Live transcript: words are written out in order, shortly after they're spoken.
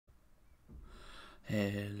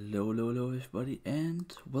Hello everybody,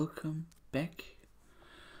 and welcome back,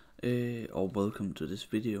 or welcome to this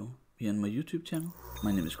video here on my YouTube channel.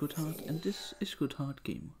 My name is Goodheart, and this is Goodheart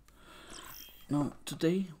Gamer. Now,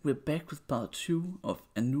 today we're back with part 2 of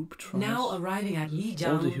a noob trials. Now arriving at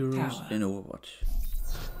all the heroes Tower. in Overwatch.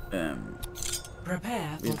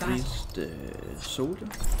 Prepare for We've battle. reached Soldier.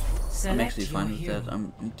 Select I'm actually your fine with hero. that.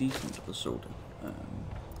 I'm decent with the Soldier.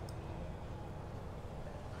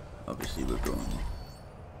 Obviously we're going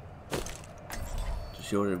to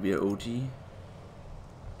show that we are OG.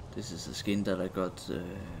 This is a skin that I got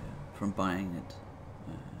from buying it.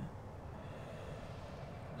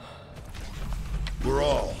 We're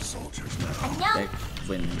all soldiers now. Back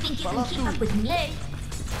when Think you can keep up with me? I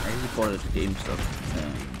actually bought it at GameStop.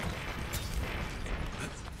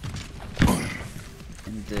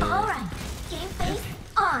 Alright, game face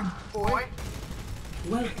on.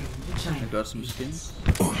 Welcome to I China. got some skins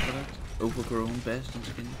for that. Overgrown Bastion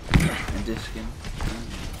skin and this skin.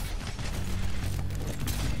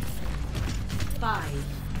 5,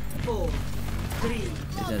 4, 3,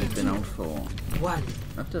 It had been out for 1.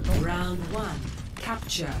 not that long. Round 1.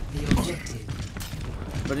 Capture the objective.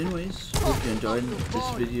 But anyways, if you enjoyed this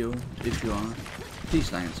video, if you are,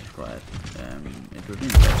 please like and subscribe. It would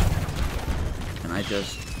mean a lot. And I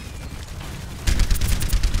just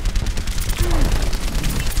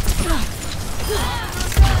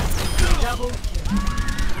Double kill.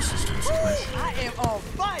 I am on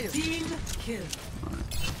fire! Team kill.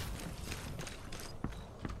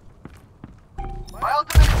 My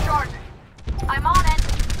ultimate is charging! I'm on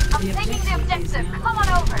it. I'm The taking the objective is objective. now- Come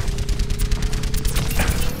on over.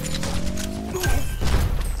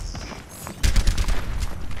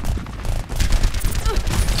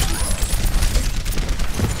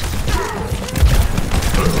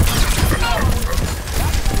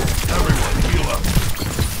 Everyone heal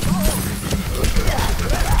up.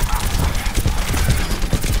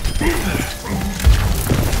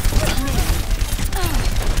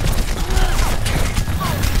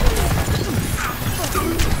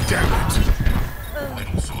 Damn it.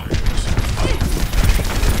 Vital signs.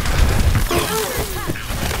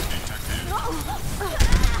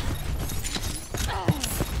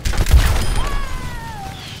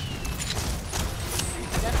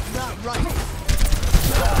 That's not right.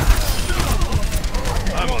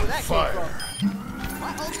 I'm on That came fire. from.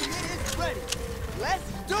 My ultimate is ready.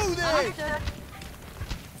 Let's do this! Understood.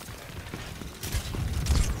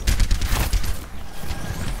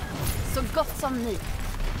 Så gott som ny.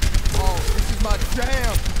 Oh, this is my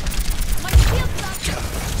jam! My shield's up.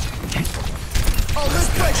 Oh, let's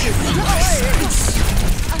break it! Oh, hey!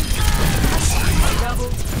 Double.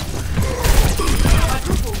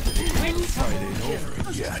 Quadruple. Win double kill.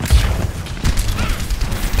 Yet.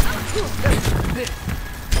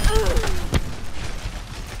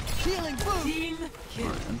 Healing boost! Team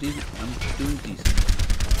kill. I'm doing decent.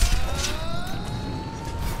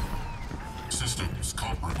 Systems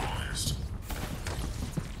compromised.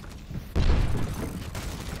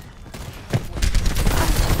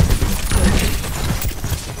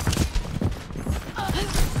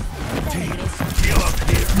 Team, heal up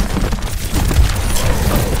here.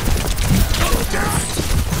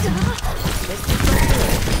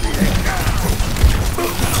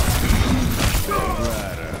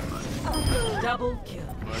 Double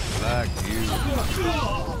kill. Much like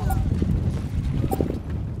you.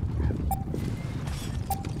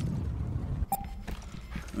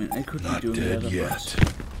 I mean, I could be Not doing dead better, yet.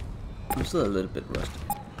 but I'm still a little bit rusty.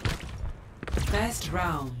 Best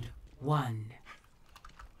round 1.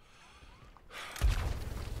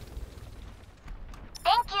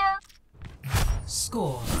 Thank you.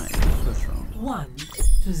 Score Alright, first round.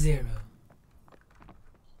 1-0.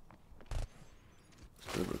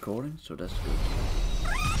 Still recording, so that's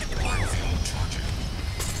good.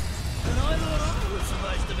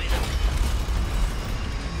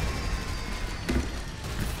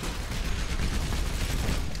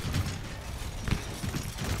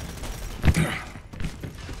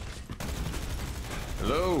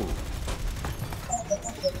 Hello.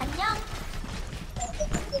 안녕.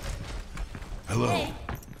 Hello.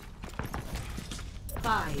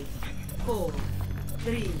 5, 4,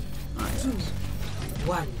 3, Nice. 2,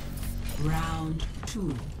 1. Round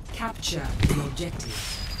 2. Capture the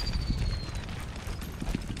objective.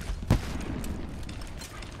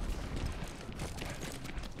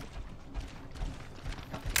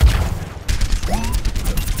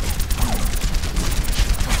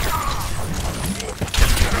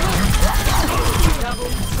 Double,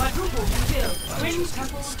 quadruple kill.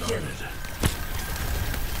 Quintuple kill.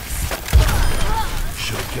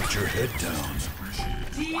 Should have kept your head down.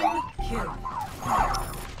 Team kill.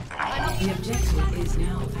 The objective is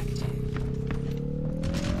now active.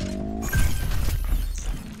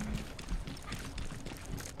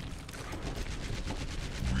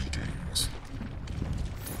 Greetings.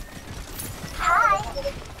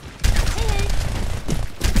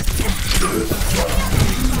 Don't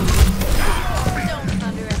underestimate. I'm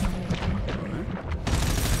under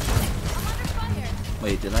fire.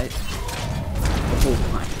 Wait, did I? Oh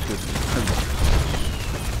my goodness.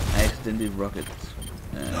 I accidentally rocket.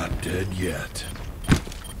 Not dead yet.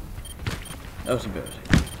 That was embarrassing.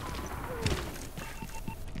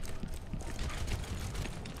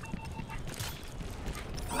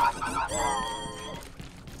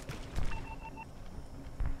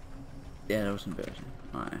 Yeah, that was embarrassing.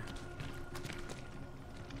 Alright.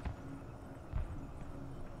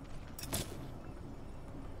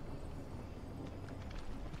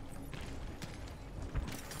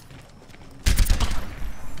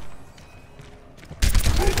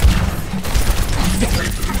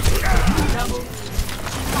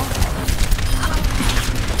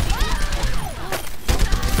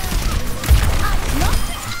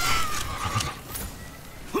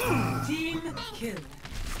 Team kill.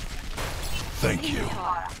 Thank you.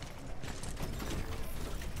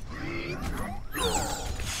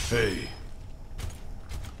 Hey.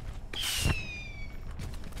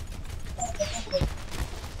 There's the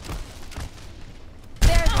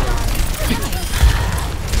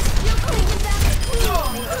You clean that.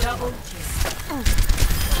 Double kill.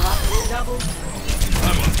 Double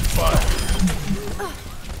I'm on fire.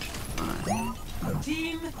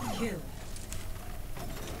 team kill.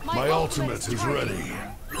 My ultimate is ready.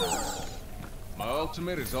 My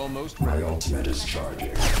ultimate is almost ready. My ultimate is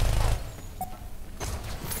charging.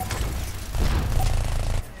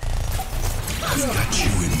 I've got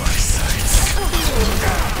you in my sights.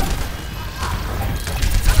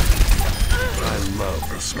 I love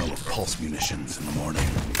the smell of pulse munitions in the morning.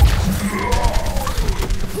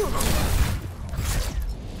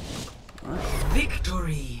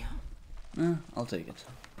 Victory. I'll take it.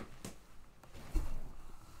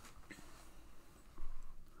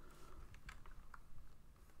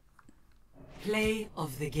 Play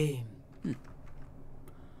of the game.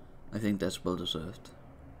 I think that's well deserved.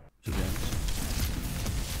 To be honest.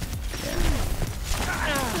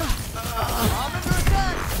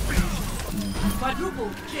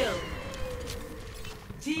 Quadruple kill.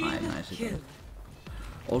 Team Nice. kill.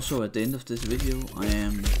 Also, at the end of this video, I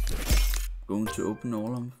am going to open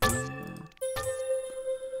all of my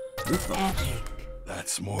loot boxes. Epic.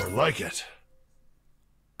 That's more like it.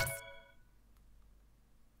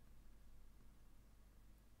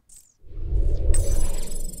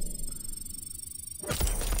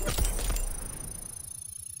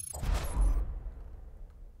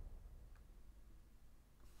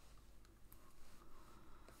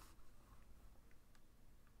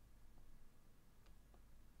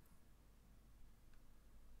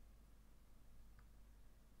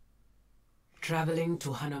 Traveling to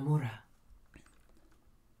Hanamura.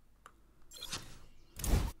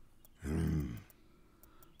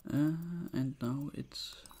 And now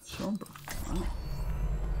it's Sombra. Wow.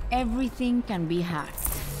 Everything can be hacked,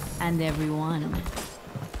 and everyone.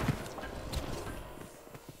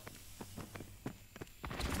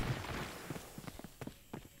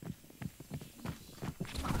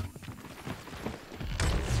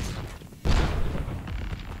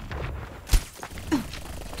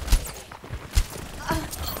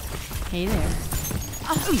 Hey there.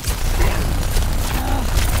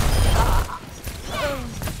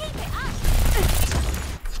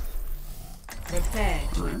 Prepare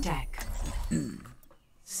to attack.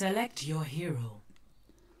 Select your hero.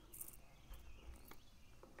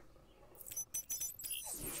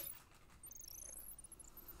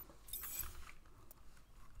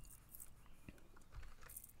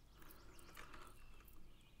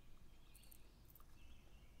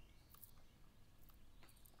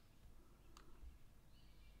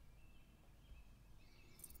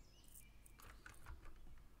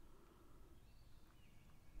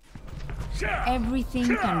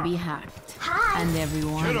 Everything can be hacked, and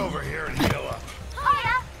everyone. Get over here and heal up.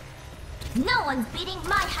 Hiya! No one's beating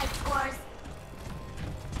my high scores.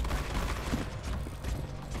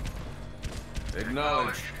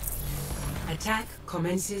 Acknowledge. Attack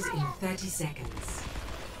commences in 30 seconds.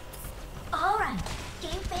 Alright,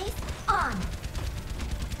 game face on.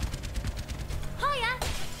 Hiya.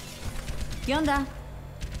 ¿Qué onda?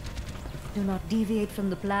 Do not deviate from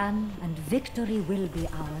the plan, and victory will be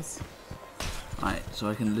ours. Alright, so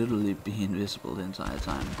I can literally be invisible the entire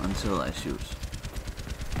time until I shoot.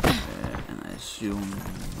 And I assume...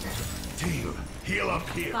 Team, heal up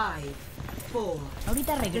here. 5, 4,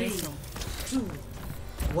 Ahorita 3, regreso. 2,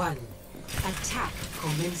 1. Attack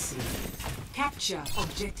commencing. Capture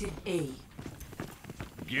objective A.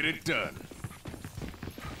 Get it done.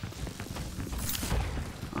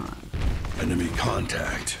 Enemy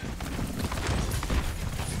contact.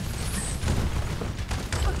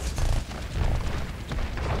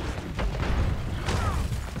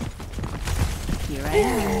 Here I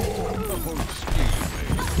am. Oh, excuse me.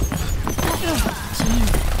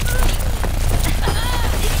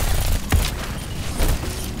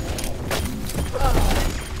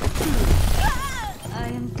 I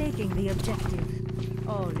am taking the objective.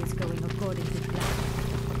 All is going according to plan.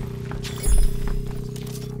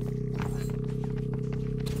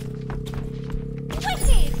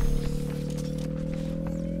 Wicked!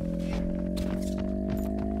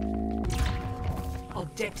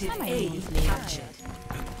 Objective Come on, A Leslie. captured.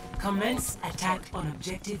 Commence attack on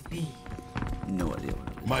objective B. No idea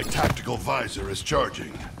what it is. My tactical visor is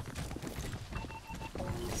charging.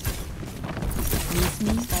 Miss me,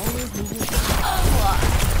 always leave your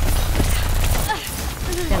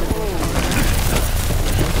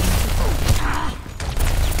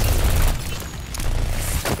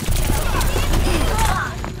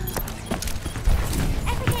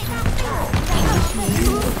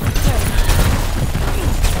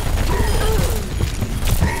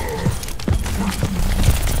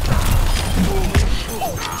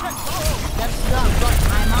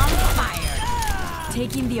I'm on fire.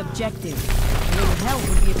 Taking the objective. A little help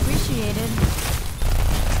would be appreciated.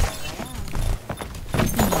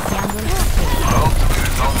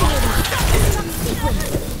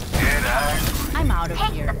 I'm out of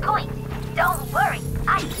Take here. the point. Don't worry,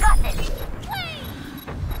 I got this.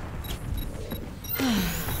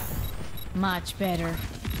 Much better.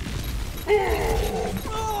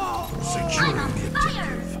 Securing the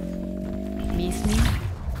objective. Miss me?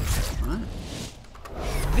 Alright.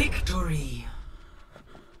 Victory.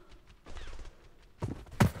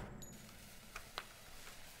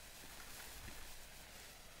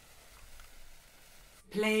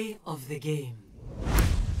 Play of the game.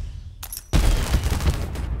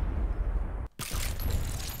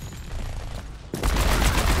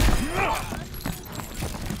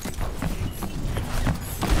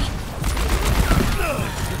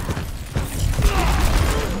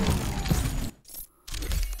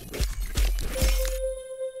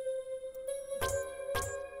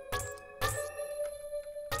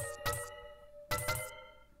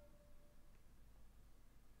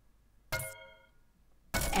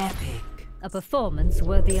 Epic. A performance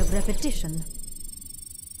worthy of repetition.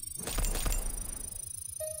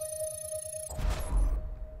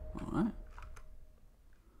 Alright.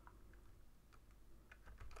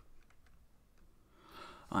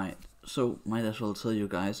 Alright, so might as well tell you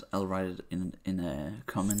guys, I'll write it in a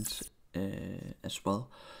comment as well.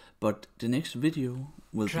 But the next video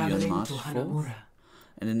will be on Traveling March to 4th. Hanamura.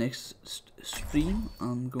 And the next stream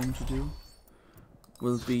I'm going to do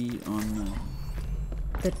will be on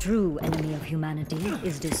The true enemy of humanity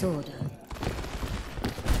is disorder.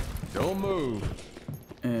 Don't move.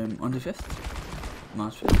 on the 5th,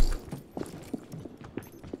 March 5th.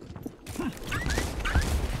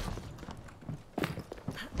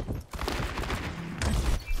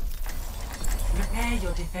 Prepare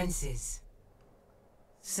your defenses.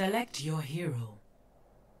 Select your hero.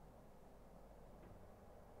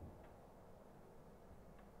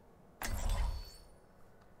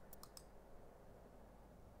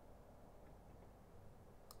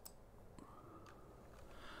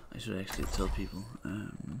 I should actually tell people.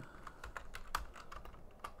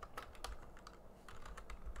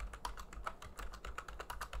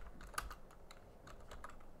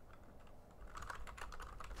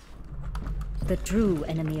 The true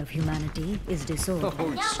enemy of humanity is disorder.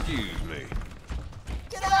 Oh, excuse me.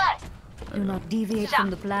 Do not deviate from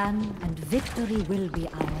the plan, and victory will be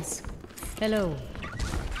ours. Hello.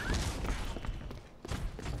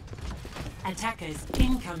 Attackers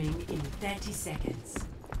incoming in 30 seconds.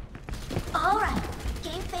 Alright,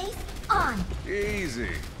 game face on. Easy.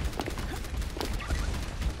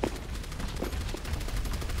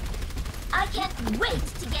 I can't wait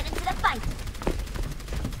to get into the fight.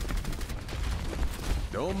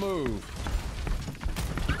 Don't move.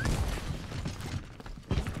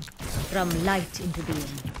 From light into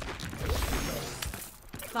being.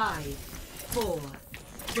 5, 4,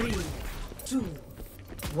 3, 2,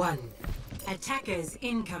 1. Attackers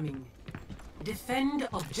incoming. Defend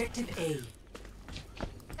objective A.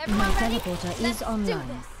 My Everyone ready? teleporter is Let's do online.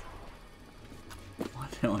 this.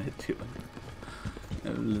 What am I doing? I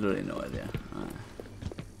have literally no idea.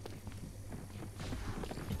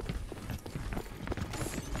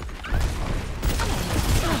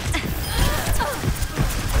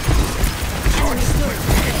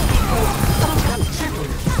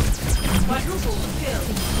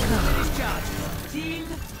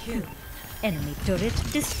 Enemy turret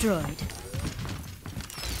destroyed.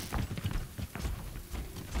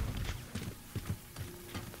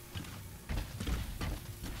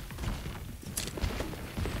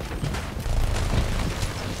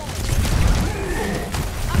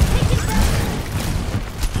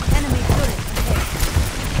 Enemy turret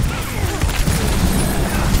ahead.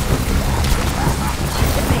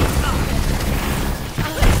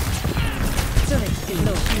 Turret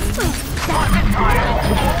below.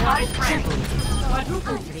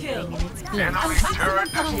 Quadruple kill. Everything in its place. Enemy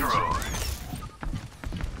turret destroyed.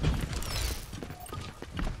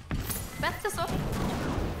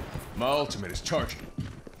 My ultimate is charging.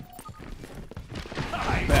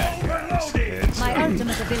 My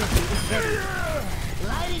ultimate ability is ready.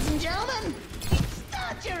 Ladies and gentlemen,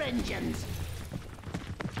 start your engines.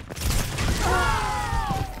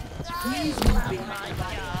 Please move behind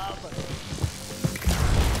my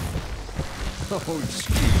Oh, excuse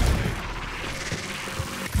me.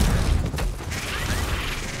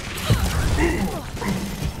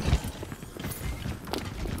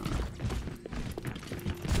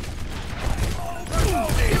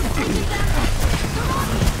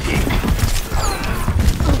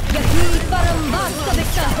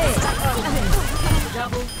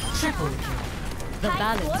 double, triple kill. The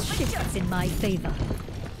balance shifts in my favor.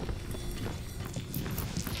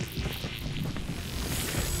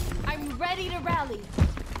 I'm ready to rally.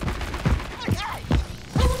 Okay.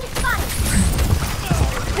 Enemy spotted.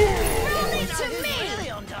 Rally to me. Really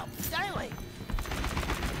on top, don't we?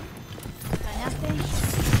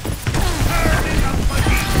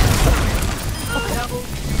 Double,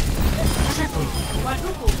 triple,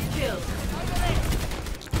 quadruple kill.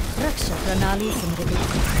 Raksha Pranali Sindhili.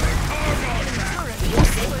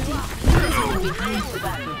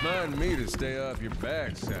 Remind me to stay off your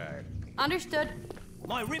backside. Understood.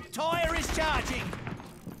 My rip tire is charging.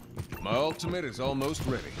 My ultimate is almost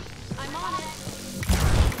ready. I'm on it.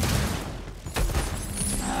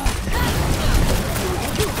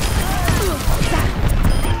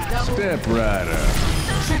 Step right up.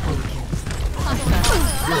 Triple kill.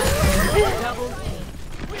 Double kill.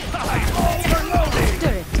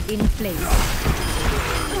 Turret in place.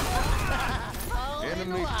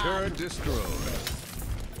 Enemy turret destroyed.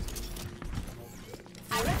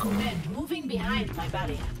 I recommend moving behind my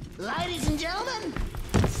barrier. Ladies and gentlemen,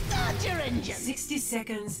 start your engine. 60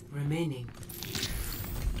 seconds remaining.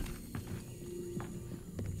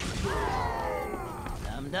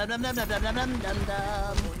 Dum dum dum dum dum dum dum dum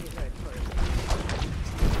dum.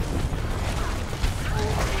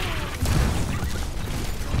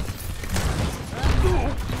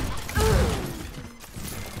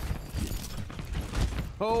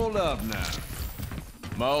 Hold up now.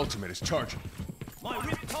 My ultimate is charging. My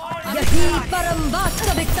rip tire. Yahi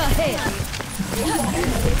Parambata Viktahe.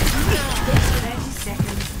 30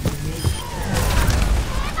 seconds remaining.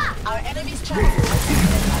 Our enemy's chances of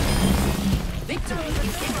victory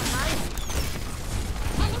is imminent.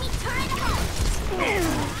 Enemy turret ahead.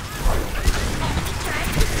 Enemy turret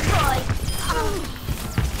destroyed.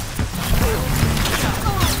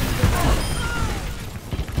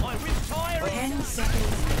 My rip tire. 10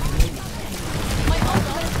 seconds remaining. My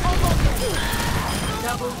ultimate is almost ready.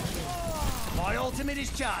 Double My ultimate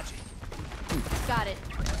is charging. Got it.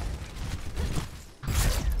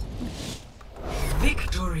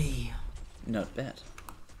 victory. Not bad.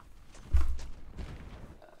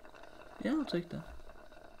 Yeah, I'll take that.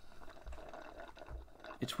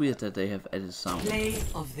 It's weird that they have added sound Play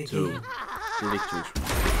of the to game. the victory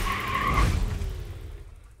screen.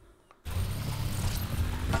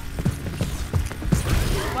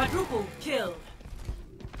 Quadruple kill.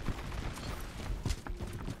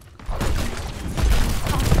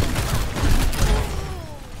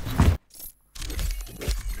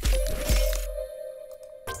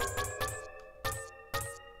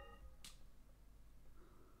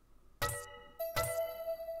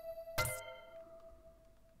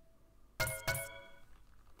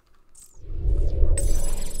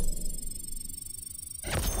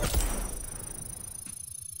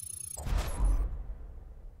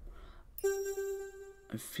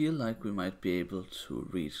 I feel like we might be able to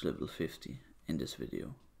reach level 50 in this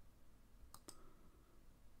video.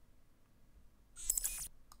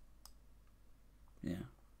 Yeah.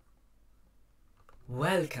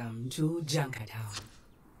 Welcome to Junkertown.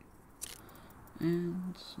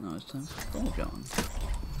 And now it's time for Scorpion.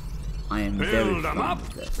 I am very Build them fond up,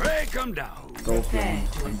 of that. break them down. Scorpion Prepare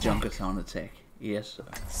to on attack. Junkertown attack. Yes, sir.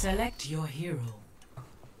 Select your hero.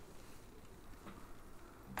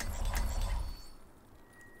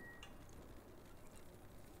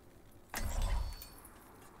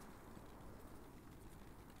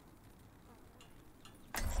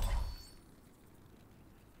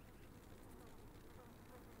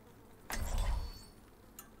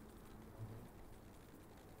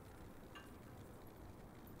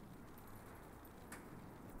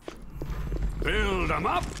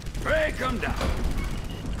 them up, break them down.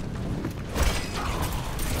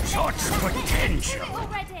 Such potential.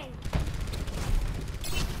 Already.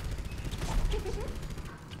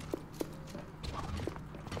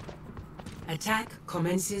 Attack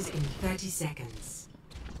commences in 30 seconds.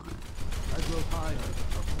 I drove higher.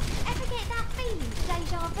 Ever get that feeling,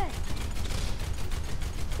 deja vu?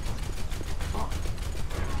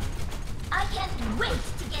 I can't wait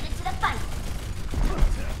to get into the fight.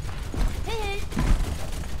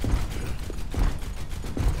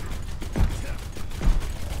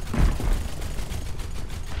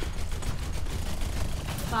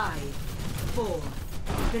 Five, 4,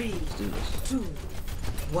 3, 2,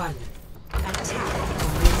 1. Attack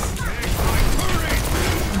commences.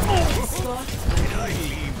 Spot.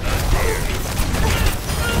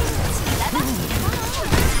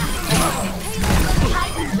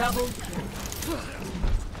 Double kill.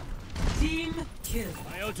 Team kill.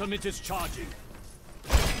 My ultimate is charging.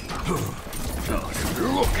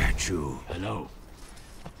 Look at you. Hello.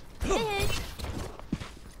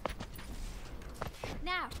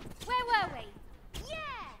 Now, where were we?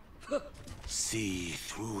 Yeah! See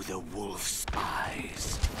through the wolf's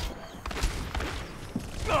eyes.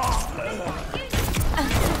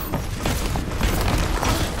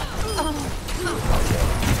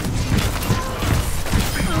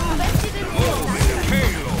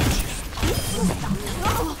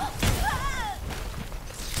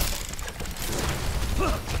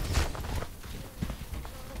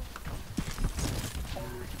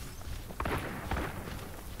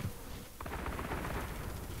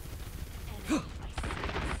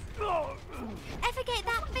 Ever get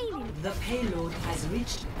that feeling? The payload has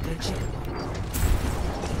reached the checkpoint.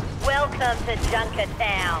 Welcome to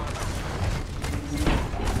Junkertown.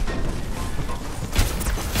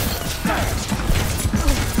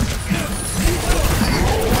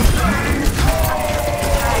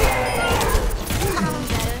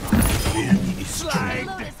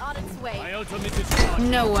 Payload is on its way. My ultimate is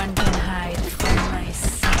charging. No one can hide from my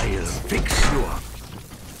sight. I'll fix you up.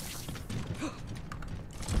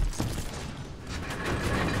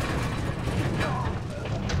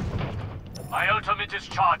 My ultimate is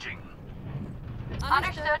charging.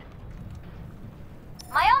 Understood.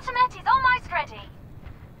 My ultimate is almost ready.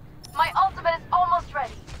 My ultimate is almost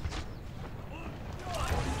ready.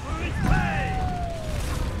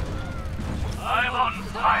 I'm on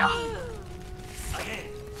fire.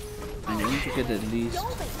 I need to get at least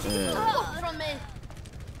From me.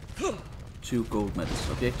 2 gold medals,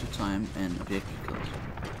 objective time and objective kills.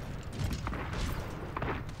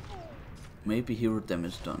 Maybe hero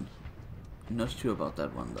damage done. I'm not sure about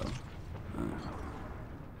that one though.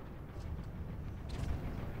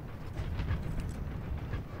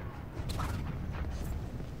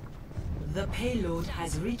 The payload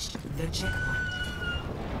has reached the checkpoint.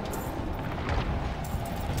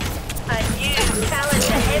 A new challenge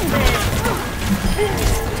ahead.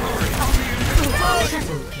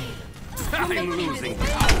 I'm losing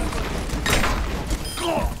power.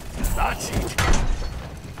 That's it.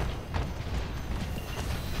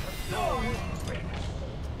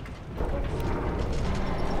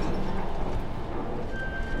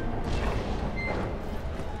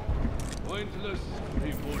 Pointless,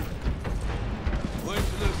 people.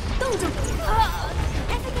 Pointless.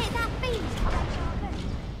 Ever get that feeling?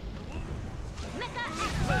 Mega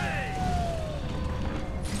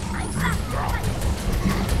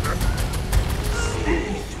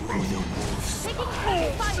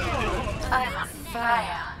I'm on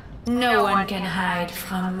fire. No one can hide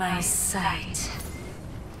from my sight.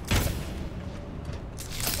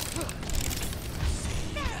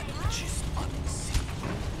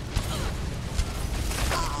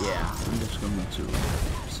 Yeah, I'm just going to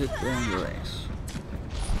sit there and relax.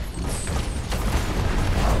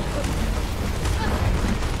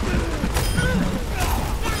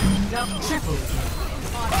 Triple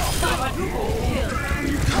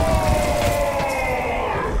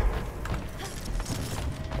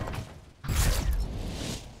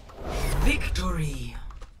victory.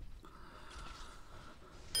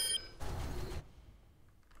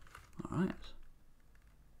 All right.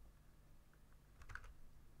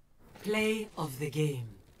 Play of the game.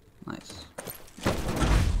 Nice.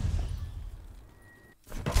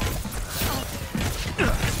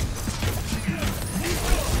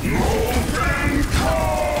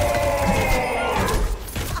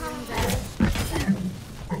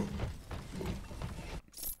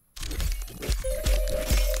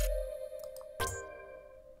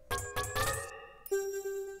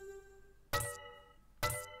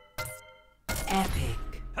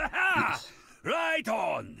 Epic. Right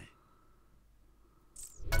on.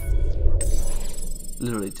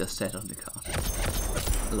 literally just sat on the card.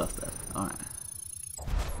 I love that. Alright.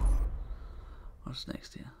 What's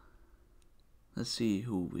next here? Let's see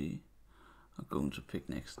who we are going to pick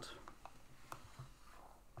next.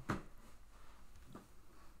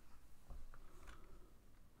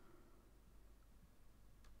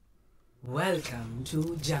 Welcome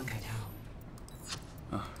to Junkertown.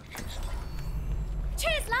 Oh, Tracer.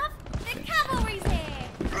 Cheers, love! The cavalry's here!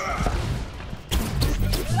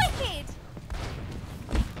 Wicked!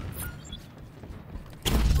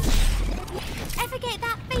 Ever get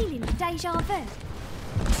that feeling of deja vu?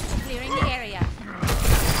 Clearing the area.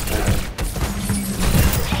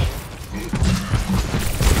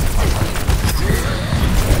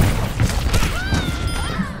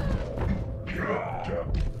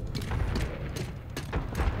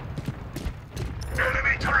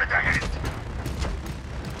 Enemy turret ahead!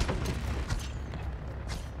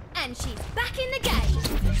 And she's back in the game!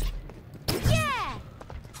 Yeah!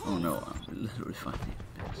 Oh no, I'm literally fighting.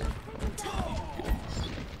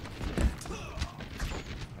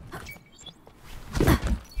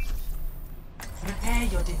 Prepare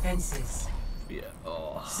your defenses. Yeah,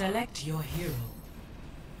 oh. Select your hero.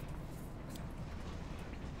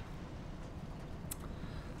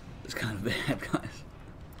 It's kind of bad, guys.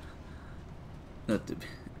 Not the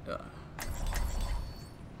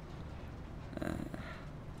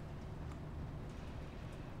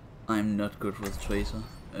I'm not good with Tracer.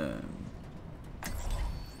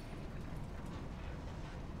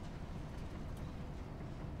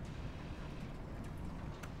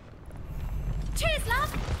 Cheers,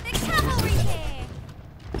 love! The cavalry's here!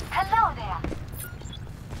 Hello there.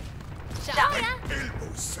 Shall ya?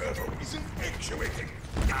 Elbow servo isn't actuating.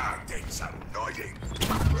 Ah, that's annoying.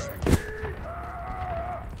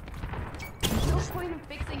 No point in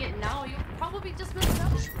fixing it now. You'll probably just mess it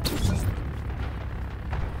up.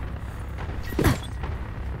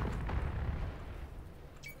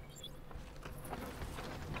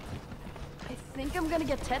 I think I'm gonna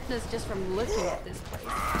get tetanus just from looking at this place.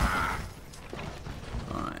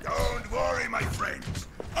 Alright. Don't worry, my friends.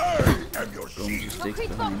 I am your Going to shield. stick creep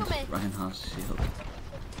behind up on me. Reinhardt's shield.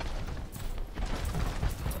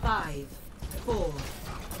 5, 4,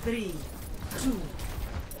 3, 2,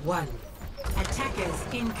 1. Attackers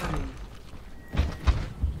incoming.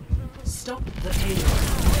 Stop the payload.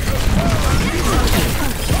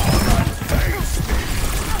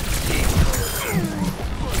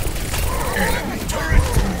 Enemy turret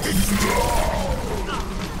destroyed.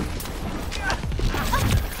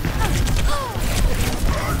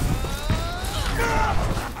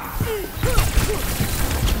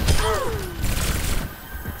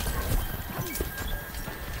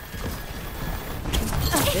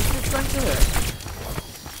 This is going to hurt.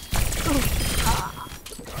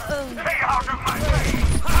 Stay out of my way.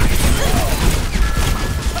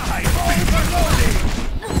 I'm overloading.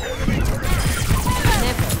 Enemy turret.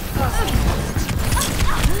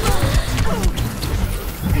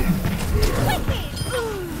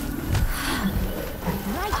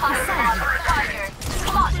 Right beside you.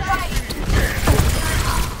 Come on, right.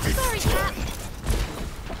 Sorry, Cap.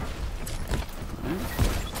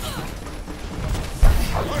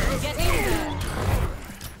 Get in there.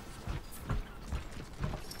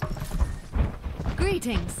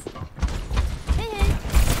 Greetings.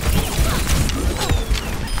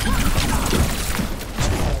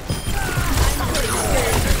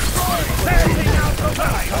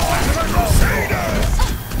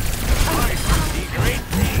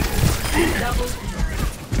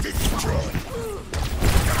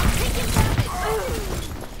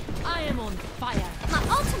 I am on fire. My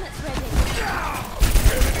ultimate's ready.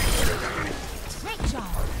 Great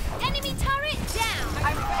job. Enemy turret down.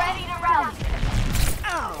 I'm ready to round.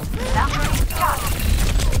 Number got.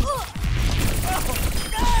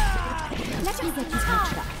 Let me get you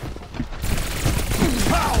touched up.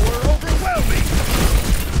 Power overwhelming.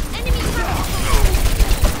 Enemy turret.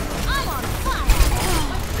 I'm on fire.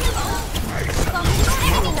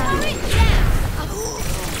 Enemy turret down.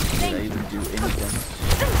 Did I even do any damage?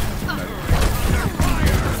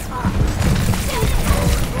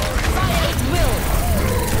 Fire at will.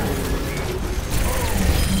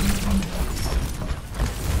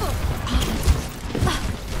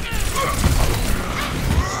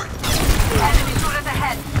 Enemy turret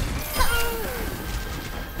ahead.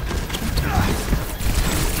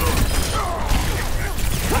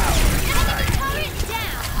 Enemy turret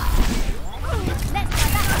down. Let's try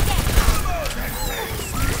that again.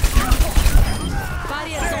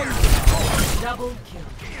 Barriers on. Double kill.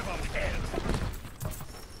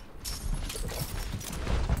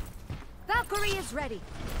 Valkyrie is ready.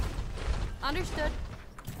 Understood.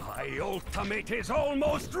 My ultimate is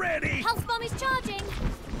almost ready! Pulse bomb is charging.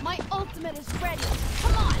 My ultimate is ready.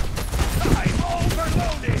 Come on. I'm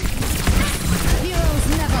overloading! Heroes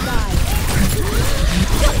never die.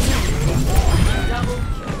 Double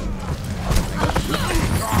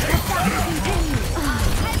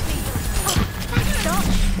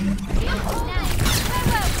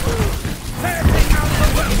Passing out the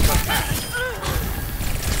welcome mat!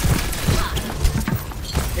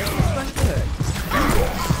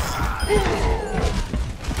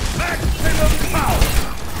 Maximum power!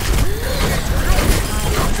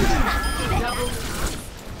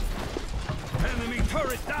 Enemy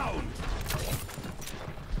turret down!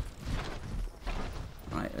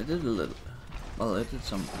 Right, I did a little. Well, I did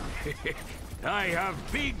some. I have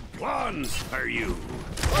big plans for you!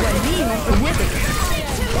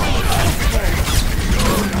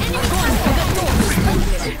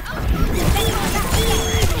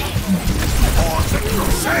 Awesome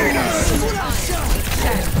Crusaders!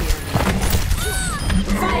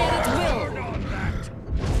 Fire at will. On that!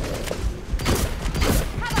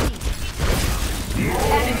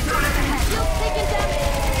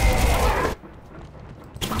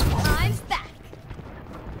 I'm back.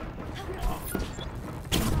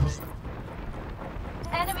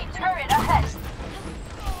 Enemy turret ahead.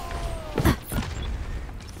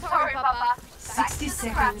 Sorry, Papa. 60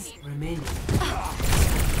 seconds remaining.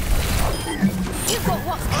 You've got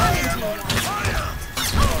what's coming to you.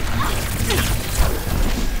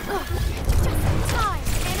 Just in time.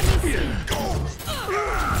 Enemy seen.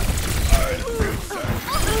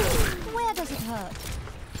 Where does it hurt?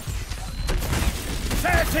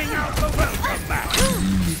 Setting out the welcome mat!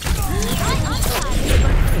 I'm tired.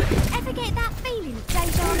 Ever get that feeling of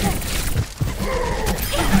deja vu?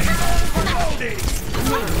 Overloading!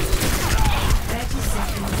 30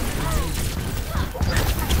 seconds.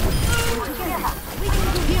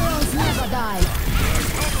 Heroes never die.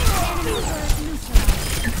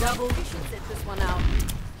 Double. You should sit this one out.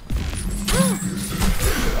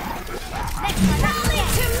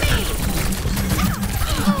 To me.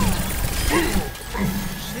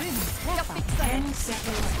 10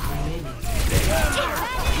 seconds remaining.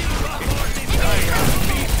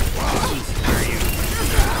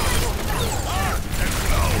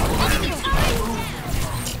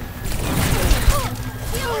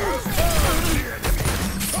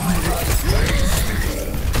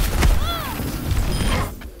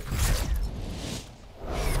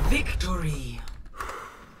 Victory.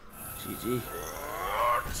 GG.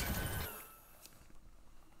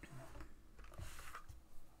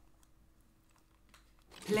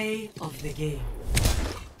 Play of the game.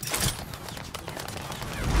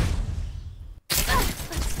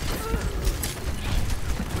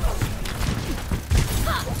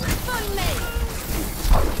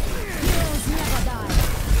 Heroes never die.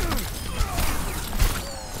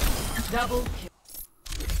 Double kill.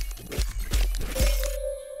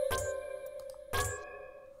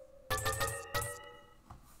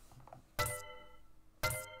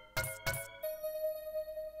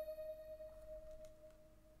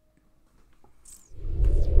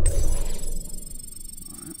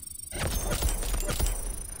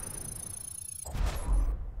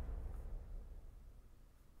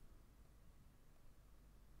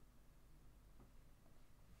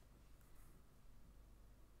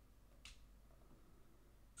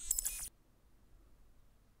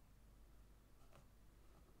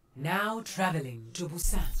 Now traveling to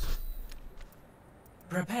Busan.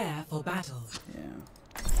 Prepare for battle. Yeah.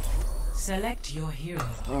 Select your hero.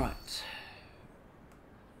 Alright.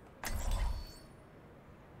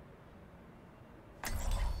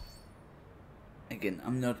 Again,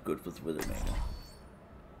 I'm not good with Widowmaker.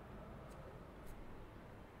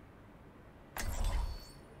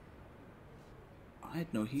 I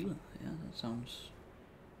had no healer. Yeah, that sounds...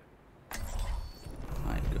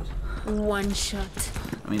 Alright, good. One shot.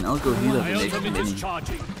 I mean, I'll go healer My the next ultimate is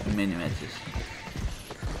charging! many matches.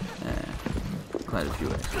 Quite a few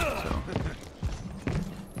actually, so...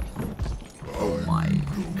 Oh my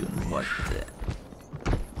god, what the...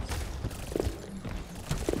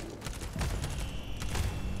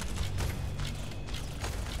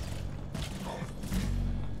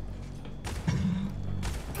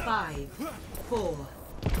 Five, 4,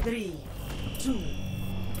 3, 2,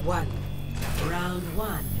 1. Round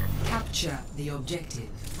 1. Capture the objective.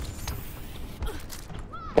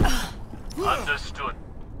 Understood.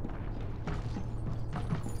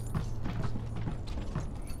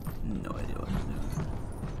 No idea what I'm doing.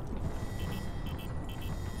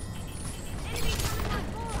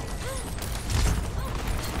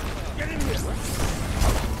 Get in there!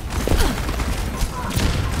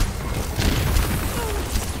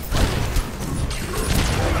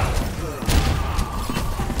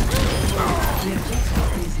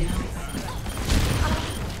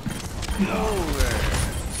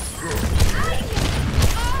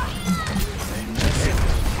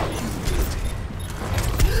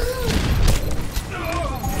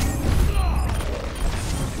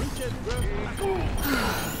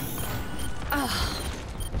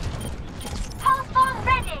 Pulse bomb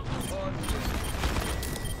ready.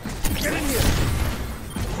 Get in here!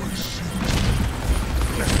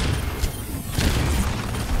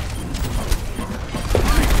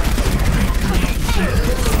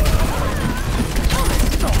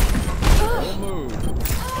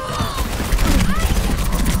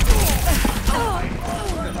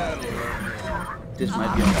 This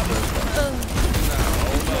might be on the first one.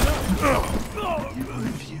 You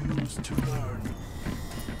refuse to learn.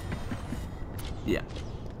 Yeah,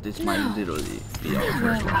 this might literally be our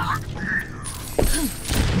first one.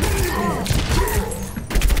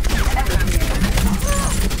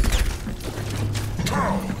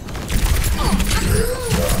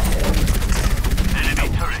 Enemy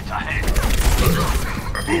turret ahead.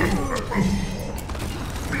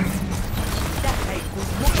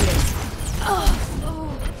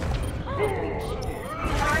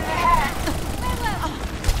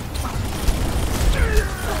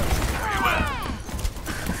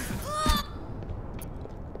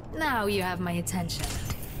 Now you have my attention.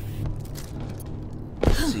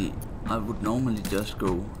 See, I would normally just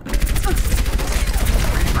go.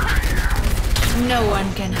 No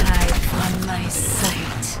one can hide from my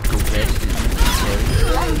sight. Go best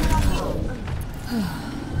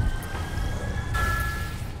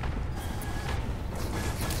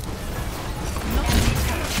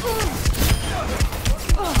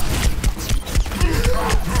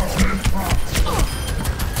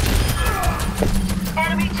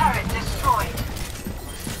Enemy turret destroyed.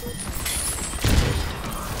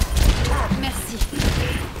 Merci.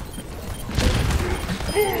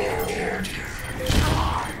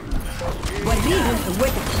 وليد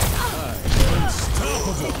الوقت.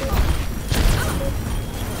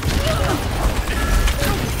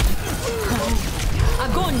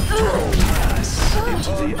 Agony.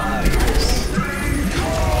 Into the eyes.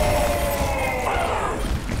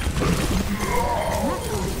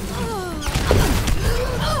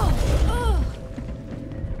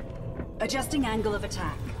 Adjusting angle of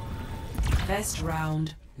attack. Best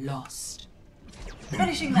round lost.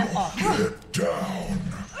 Finishing them off. Get down.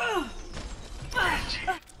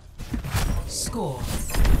 Score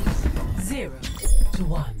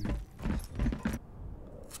 0-1.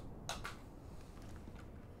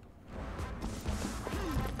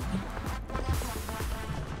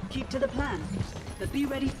 Keep to the plan, but be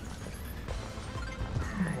ready.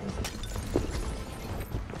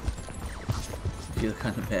 I feel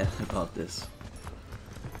kind of bad about this.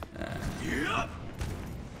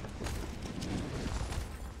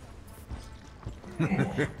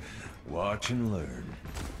 Watch and learn.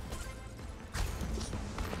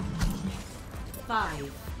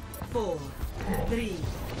 5, 4, 3,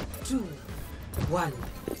 2, 1.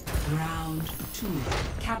 Round 2.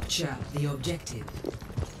 Capture the objective.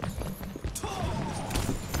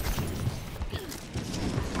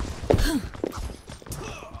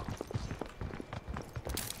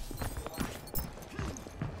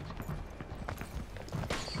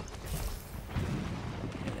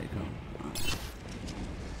 Here they go.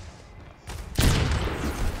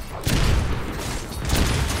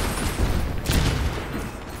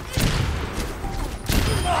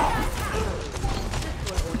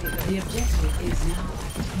 The objective is now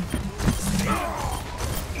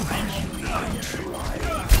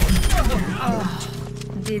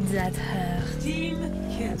Did that hurt? team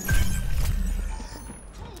kill.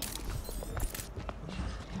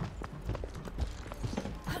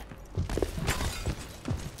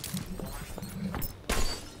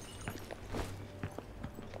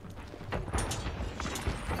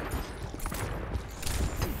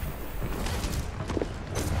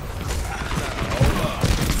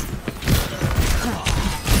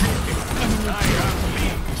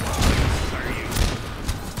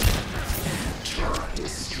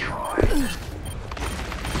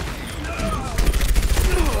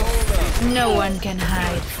 No one can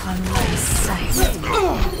hide from my sight.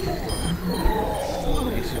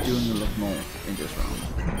 Actually doing a lot more in this round.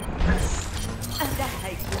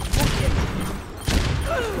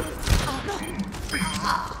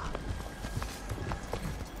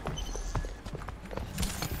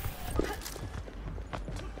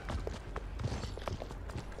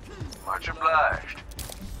 Much obliged.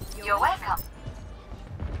 You're welcome.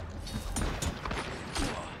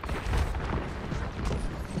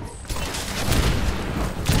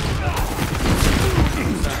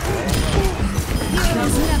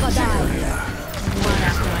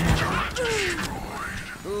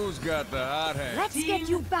 got the hot hand. Let's get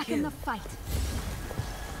you back in the fight.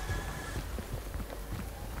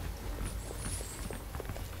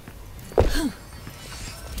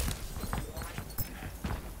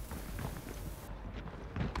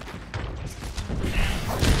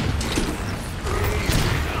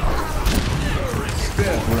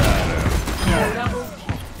 Step rider. Double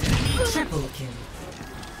kill. Triple kill.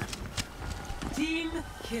 Team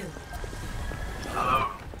kill.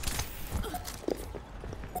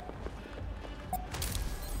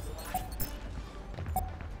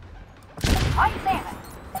 Right there.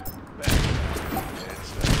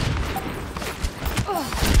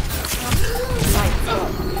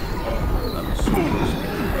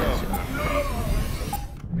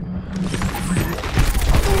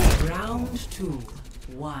 Round 2,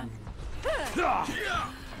 1.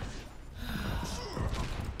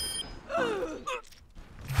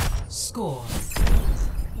 Score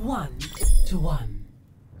 1-1.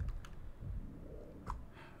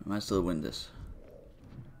 I might still win this.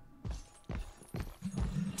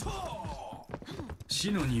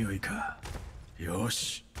 死の匂いか。よ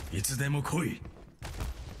し、いつでも来い。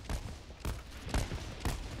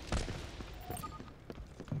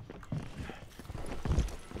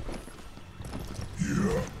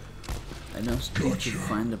I now need to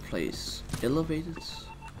find a place. Elevated.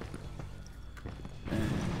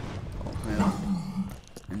 Or higher.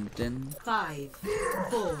 And then 5,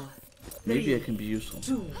 4, maybe I can be useful.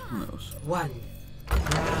 2, Who knows? 1. Round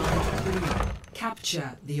 3.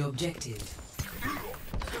 Capture the objective.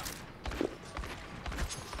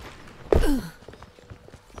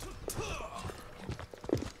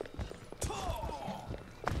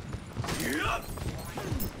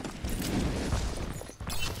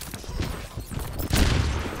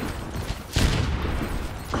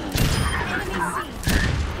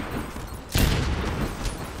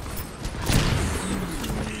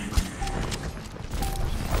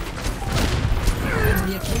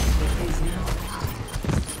 The objective is now.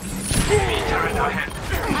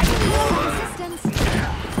 I can hold resistance.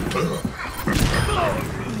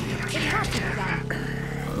 It has to be done.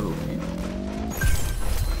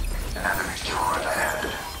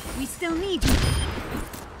 We still need you.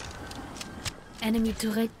 Enemy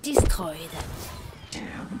turret destroyed.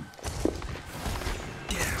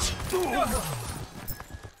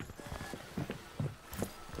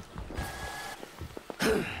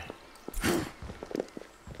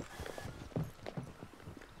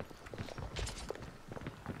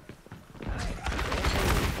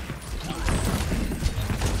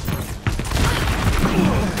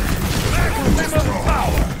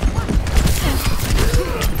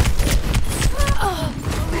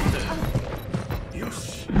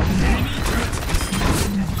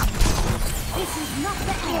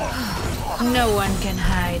 No one can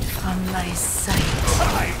hide from my sight.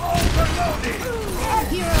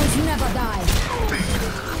 Heroes never die.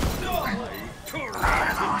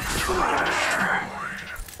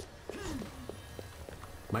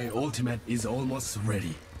 My ultimate is almost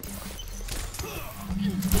ready.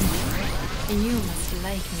 You must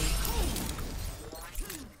like me.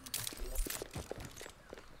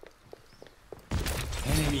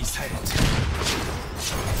 Enemy sighted.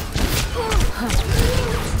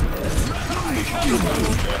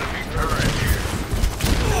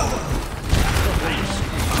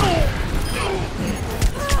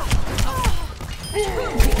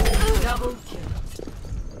 Double kill.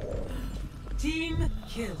 Team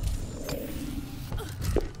kill.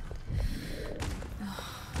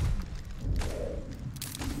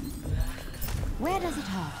 Where does it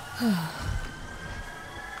hurt?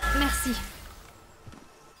 Merci.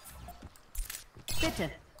 Bitte.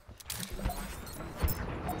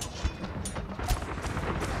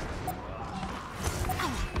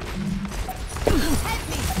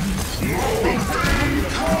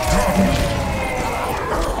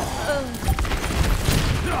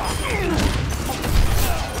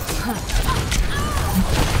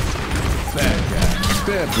 Bad guy.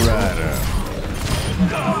 Step rider.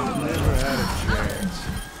 Never had a chance.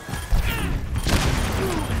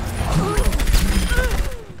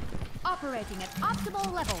 Operating at optimal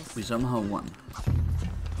levels. We somehow won.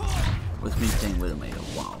 With me playing with a mayor.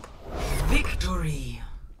 Wow. Victory.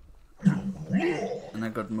 And I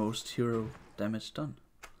got most hero damage done.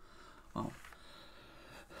 Wow.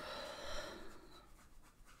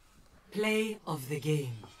 Play of the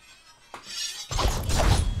game.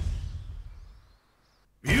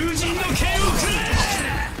 友人の剣をくれ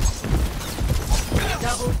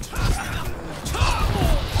Double kill.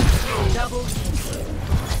 Double kill.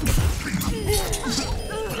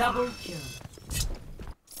 Double kill.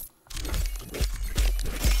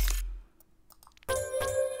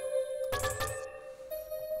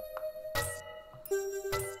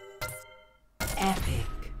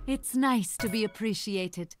 It's nice to be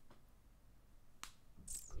appreciated.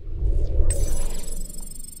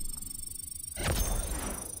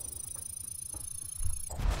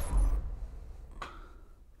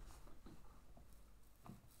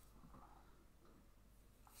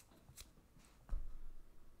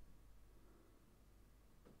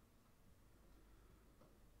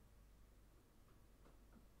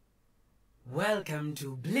 Welcome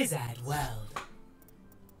to Blizzard World.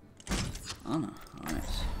 Oh no, alright.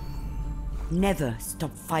 Never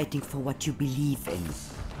stop fighting for what you believe in.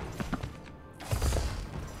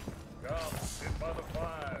 Come, sit by the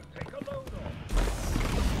fire. Take a load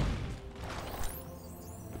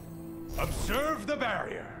off. Observe the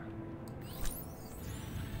barrier.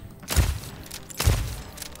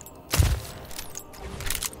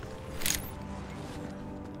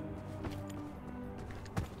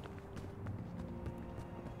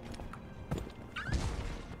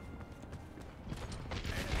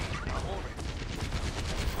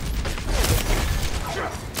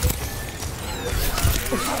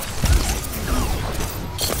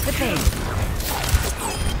 The pain.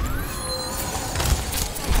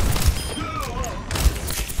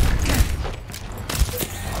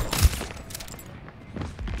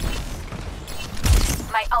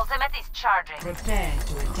 My ultimate is charging. Prepare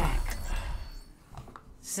to attack.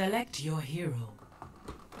 Select your hero.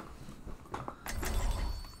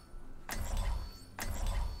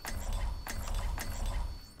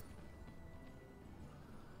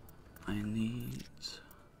 I need...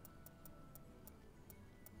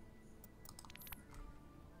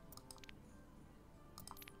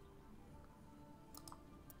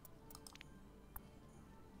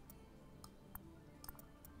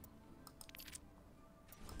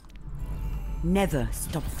 Never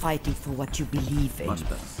stop fighting for what you believe in. much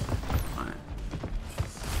better. Alright.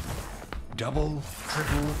 Double,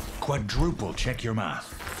 triple, quadruple check your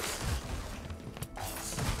math.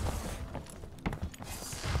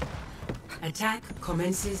 Attack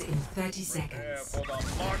commences in 30 seconds.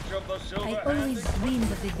 I always dreamed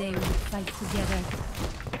of the day we would fight together.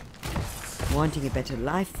 Wanting a better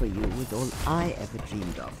life for you was all I ever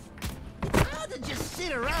dreamed of. Rather just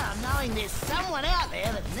sit around knowing there's someone out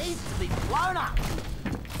there that needs to be blown up.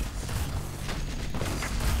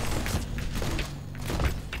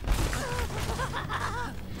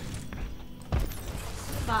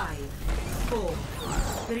 Five, 4,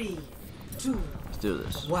 3, 2, Let's do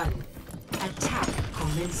this. 1. Attack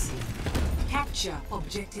commencing. Capture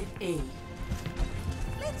objective A.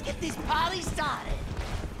 Let's get this party started.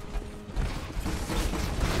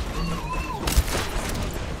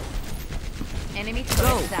 Enemy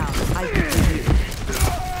turret down. I can you.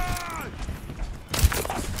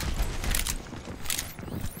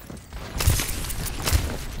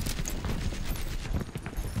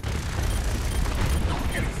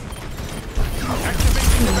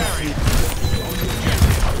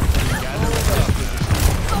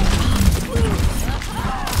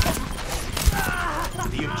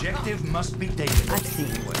 The objective must be taken. I've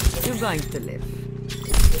seen worse. You're going to live.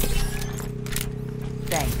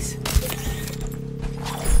 Thanks.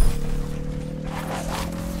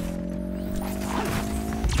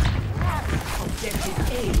 Objective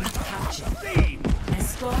A captured.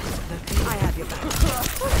 Escort the I have your back.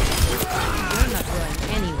 You're not going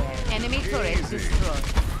anywhere. Enemy turret destroyed.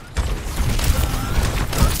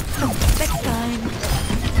 Next time.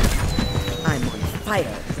 I'm on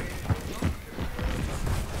fire.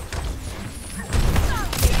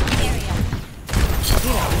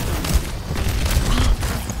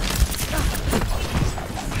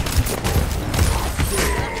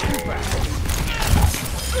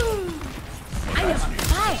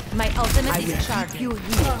 My ultimate I is will keep charging. you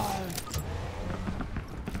here.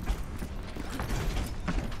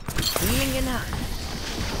 Healing in hand.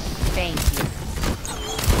 Thank you.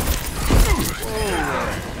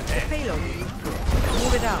 The payload.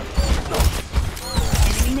 Move it out.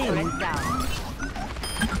 Enemy turret down.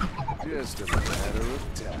 Just a matter of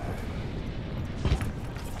time.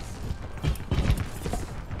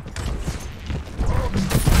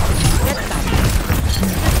 Get back.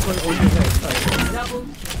 This will only hurt first. double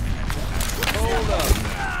Hold up.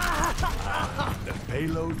 The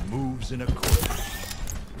payload moves in a corner.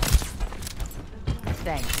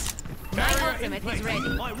 Thanks. My ultimate is ready.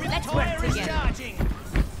 Let's work together. Charging.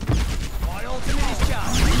 My ultimate is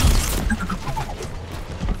charging.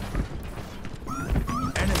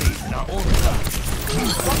 Enemies now ordered.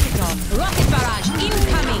 Rocket barrage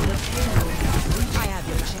incoming. I have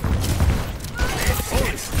your check.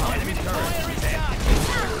 Enemy turret.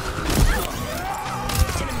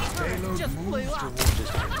 Payload moves towards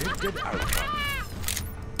its predicted outcome.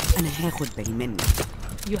 أنا هاخد بالي منك.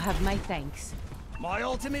 You have my thanks. My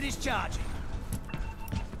ultimate is charging.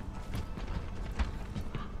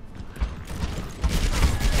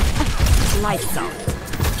 Lights out.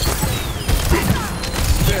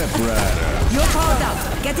 Step right You're called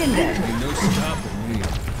out. Get in there. up. No stopping me.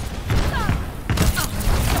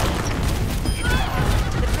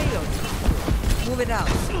 The payload. Move it out.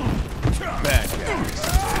 Back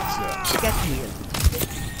at Get healed.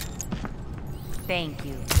 Thank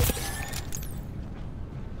you.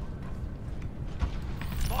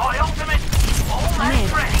 My ultimate is almost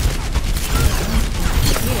ready.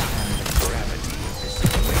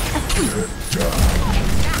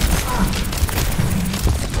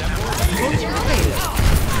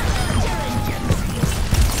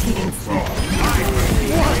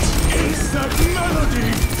 What is that melody?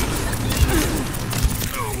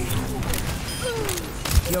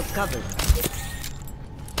 You're covered.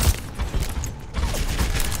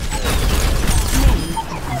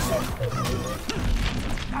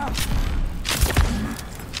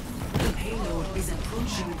 The payload is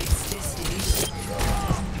approaching its destination.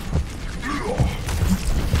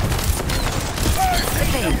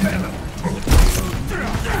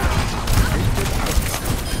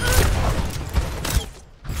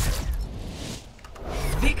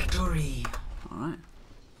 Victory. Alright.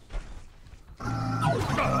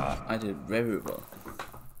 I did very well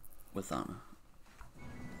with armor.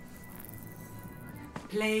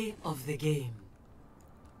 Play of the game.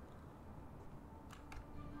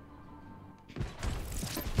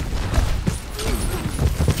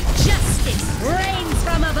 Justice reigns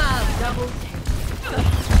from above. Double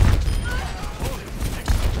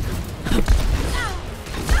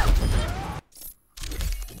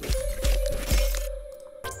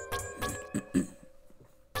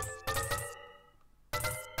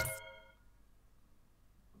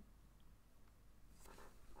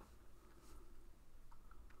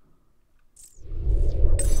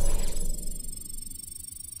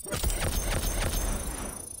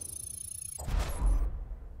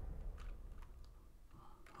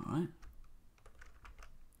Alright.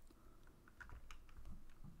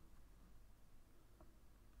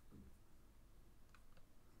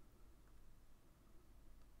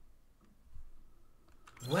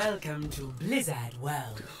 Welcome to Blizzard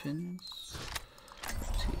World. Defense.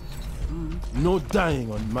 No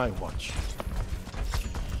dying on my watch.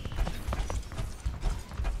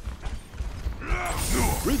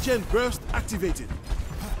 Regen burst activated.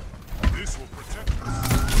 This will protect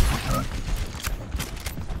us.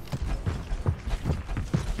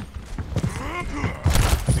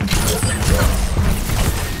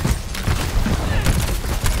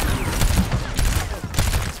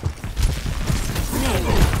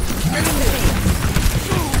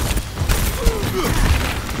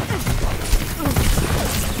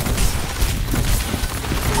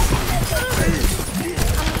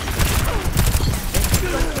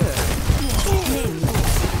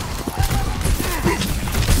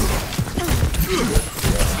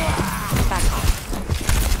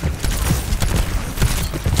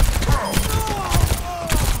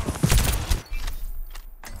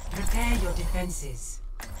 Prepare your defenses.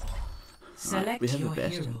 Select We have a your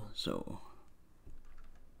Bastion, hero. so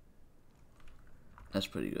that's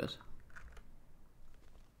pretty good.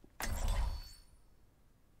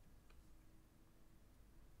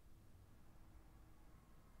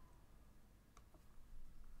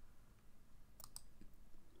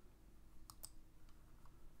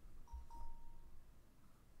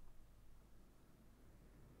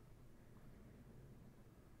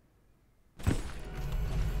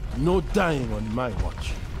 No dying on my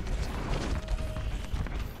watch.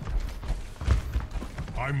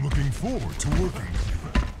 I'm looking forward to working with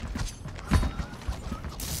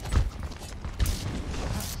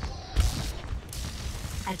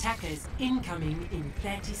you. Attackers incoming in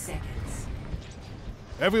 30 seconds.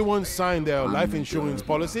 Everyone signed their life insurance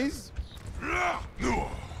policies? No.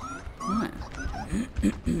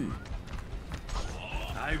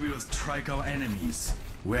 I will strike our enemies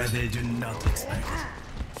where they do not expect.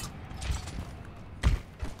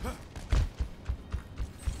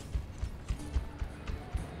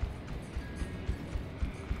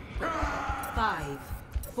 Five,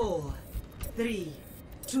 4, 3,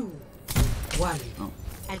 2, 1. Oh.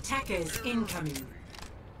 Attackers incoming.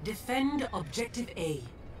 Defend objective A.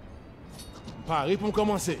 Paris pour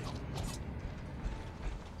commencer.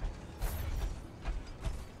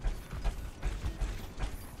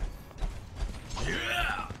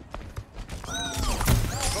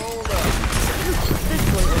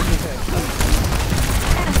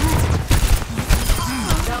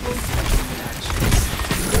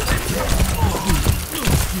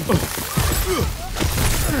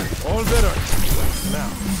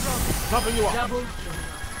 covering you up. Double kill.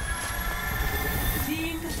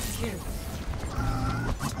 Team kill.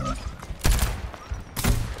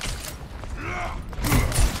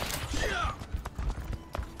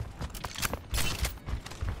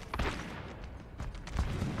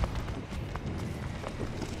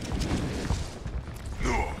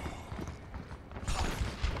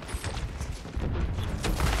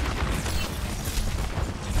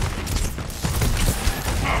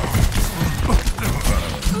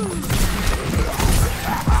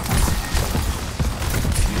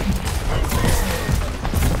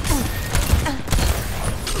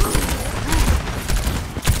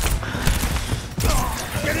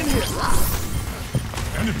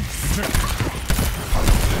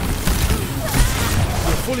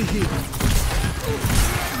 Fully healed.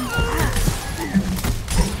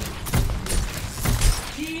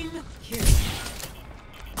 Team kill.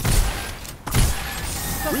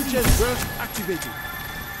 Regen burst activated.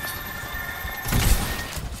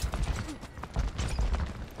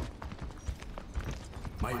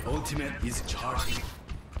 My ultimate is charging.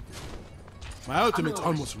 My ultimate's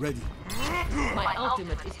almost ready. My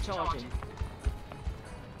ultimate is charging.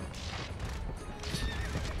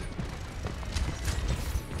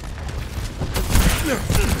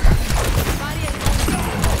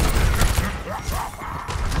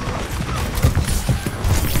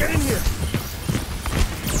 Get in here!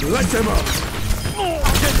 Light them up!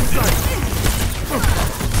 Get inside!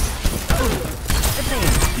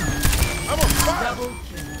 I'm on fire! Double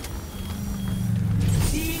kill.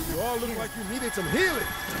 Team You all look like you needed some healing!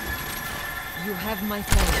 You have my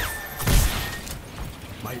thanks.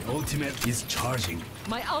 My ultimate is charging.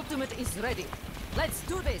 My ultimate is ready. Let's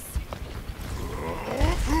do this.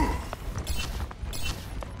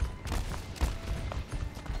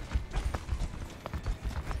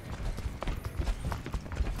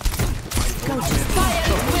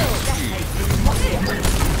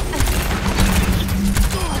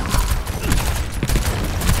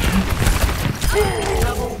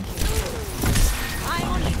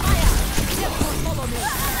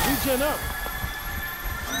 Regen up!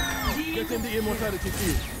 Get in the immortality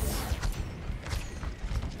field.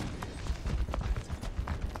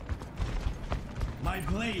 My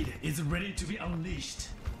blade is ready to be unleashed.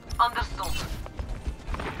 Understood.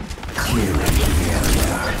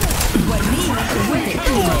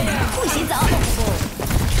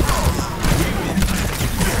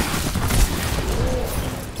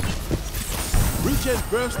 Regen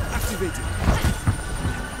burst activated.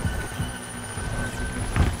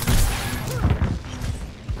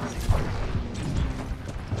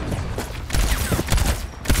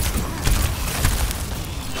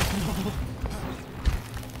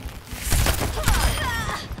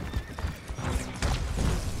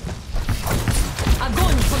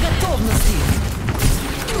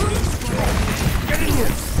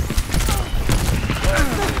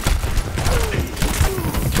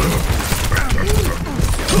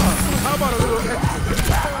 How about a little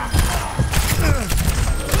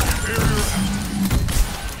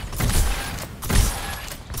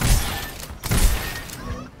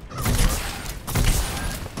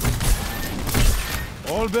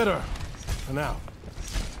all better for now.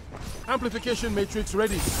 Amplification matrix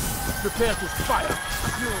ready. Prepare to fire.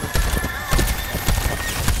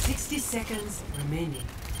 60 seconds remaining.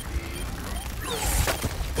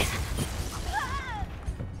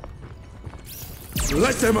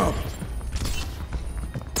 Light them up.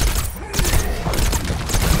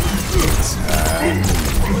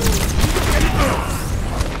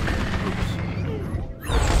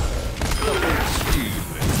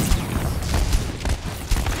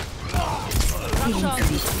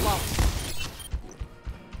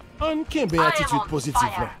 Unkembe attitude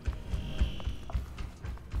positive.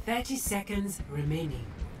 30 seconds remaining.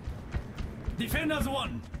 Defenders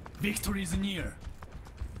won. Victory is near.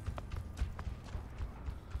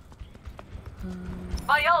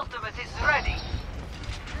 My ultimate is ready.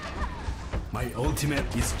 My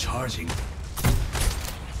ultimate is charging. 10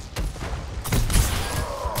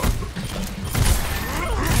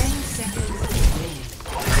 seconds remaining.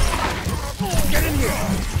 Get in here.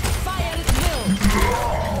 Fire at will.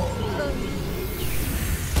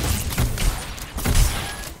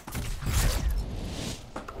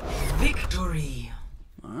 Victory.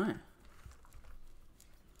 Alright.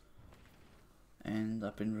 And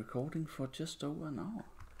I've been recording for just over an hour.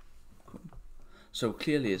 Cool. So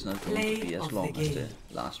clearly it's not going to be as long as the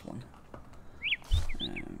last one.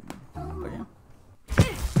 But yeah.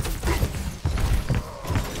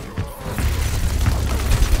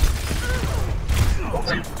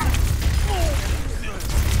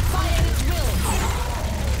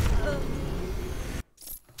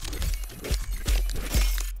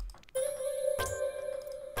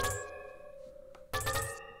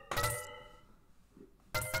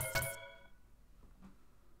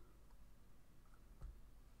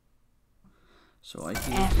 So I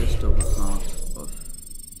heal just over half of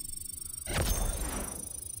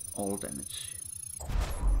all damage.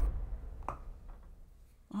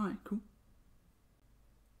 Alright, cool.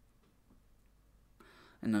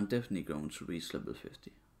 And I'm definitely going to reach level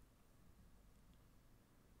 50.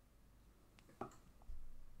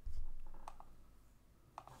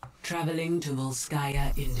 Traveling to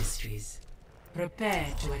Volskaya Industries.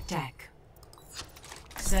 Prepare to attack.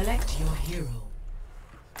 Select your hero.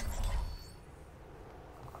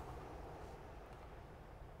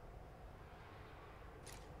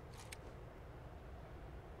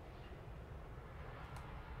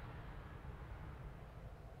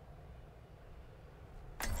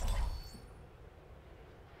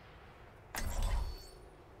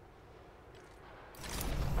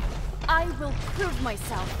 I will prove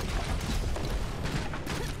myself.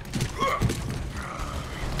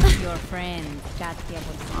 Your friend, Katya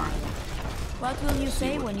Bolsaya. What will you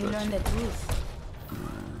say when you learn the truth?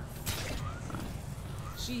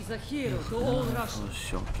 She's a hero to all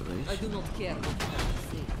Russians. I do not care what you have to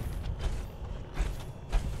say.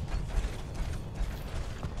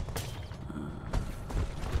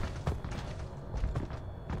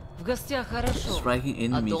 В гостях хорошо. Striking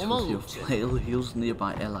enemies with your flail heals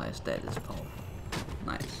nearby allies. That is powerful.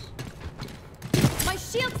 Nice. My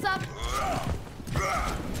shield's up.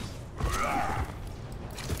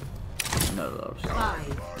 No love.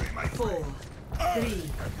 5, 4, 3,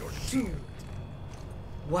 2,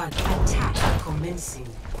 1. Attack commencing.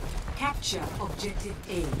 Capture objective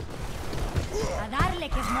A. A darle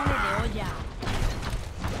que es mole de olla.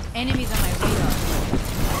 Enemies on my radar.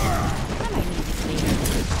 I might need this later.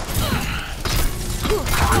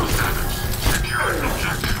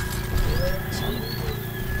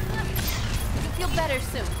 You'll feel better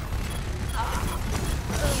soon.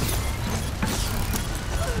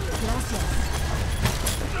 Gracias.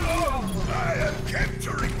 I am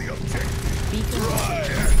capturing the objective. Try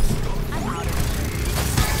I'm out of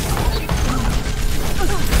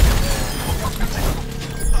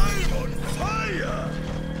I'm on fire!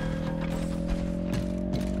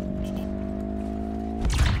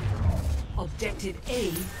 Objective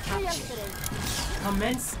A captured.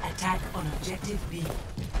 Commence attack on objective B.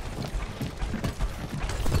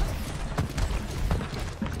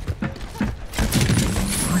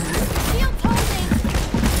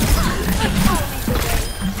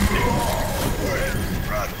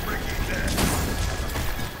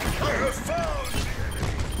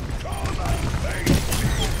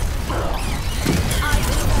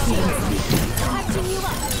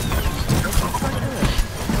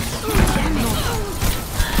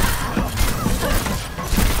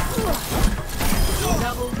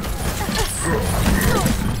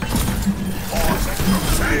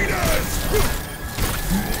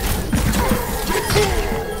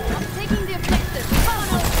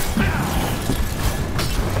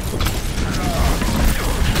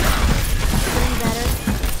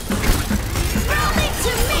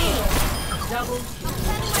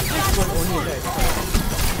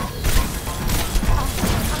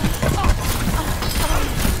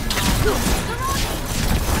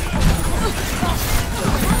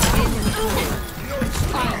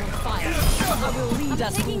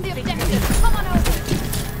 Taking the objective. Come on over.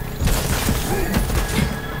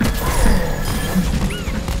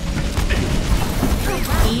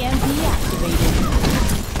 EMP activated.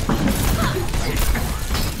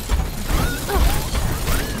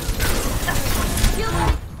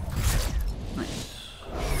 Nice.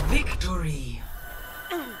 Victory.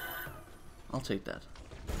 I'll take that.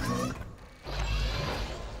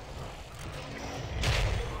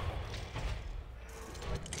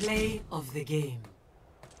 Play of the game.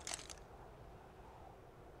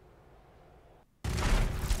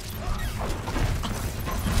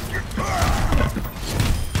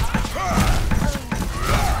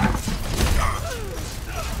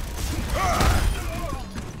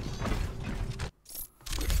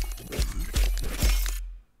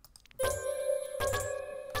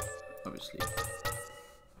 Obviously.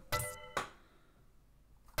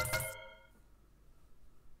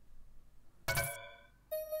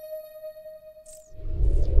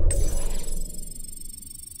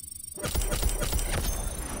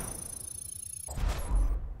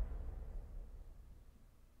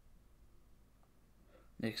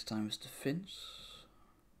 Next time is defense.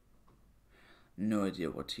 No idea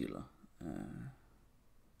what healer.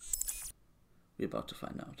 We're about to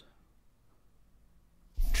find out.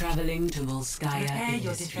 Traveling to Volskaya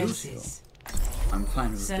Industries. I'm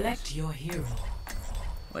fine with Select this. your hero.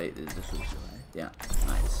 Wait, is this Lucio, right? Yeah,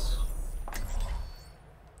 nice.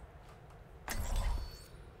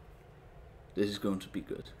 This is going to be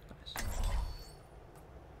good, guys.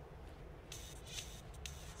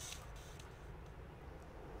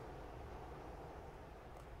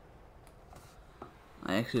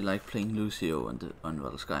 actually like playing Lucio on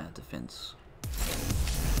Valskaya defense.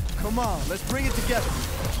 Come on, let's bring it together.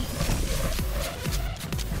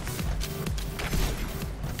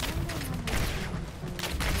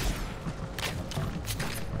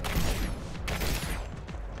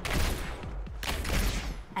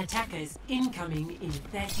 Attackers incoming in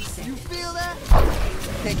 30 seconds. You feel that?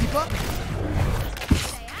 Can't keep up?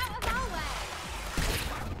 Stay out of our way.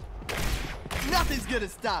 Nothing's gonna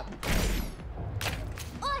stop me.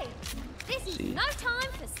 Oi! This is no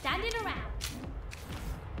time for standing around.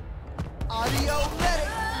 Audio medic!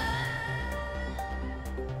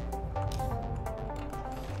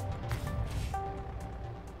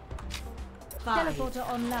 Teleporter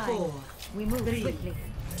online. 4, We move 3, quickly.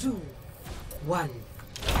 2, 1.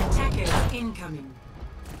 Attackers incoming.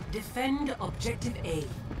 Defend objective A.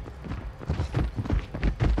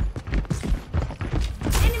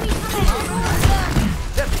 Enemy coming!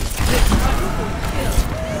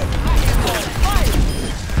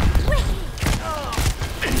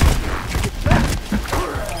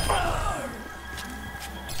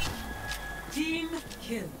 Team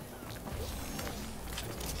kill.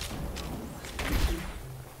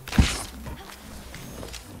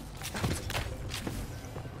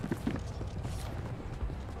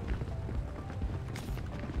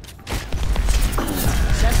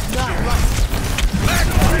 That's not right.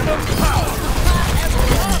 Maximum power!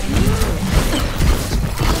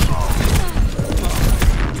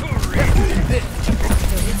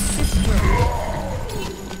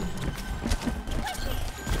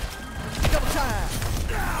 Double time!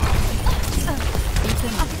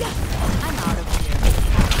 I'm out of here.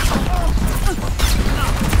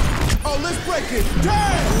 Oh, let's break it!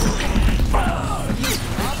 Damn!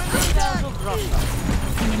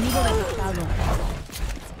 Enemigo derrotado.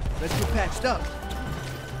 Let's get patched up.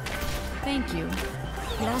 Thank you.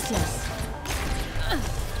 Gracias.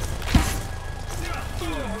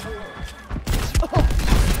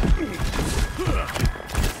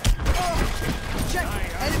 Check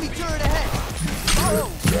it! Enemy turret ahead! Follow!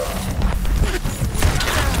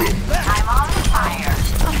 I'm on fire.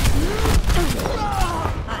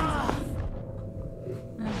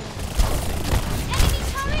 Enemy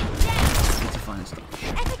turret down! Need to find stuff.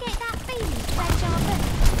 Ever get that feeling, deja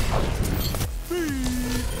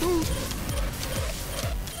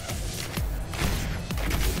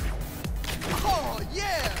Oh,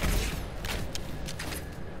 yeah!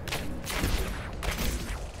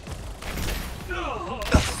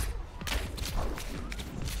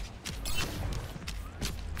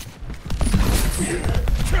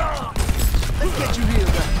 Let's get you healed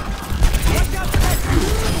up. Watch out for that!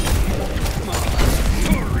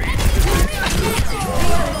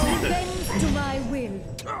 Bend to my will.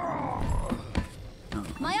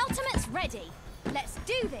 My ultimate's ready. Let's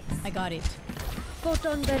do this. I got it.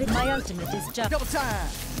 Photon very. My ultimate is just. Double time!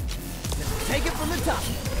 Let's take it from the top.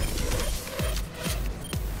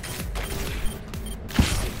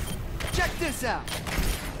 Check this out!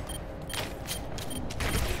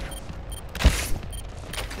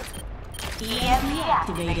 EMP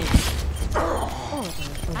Activated.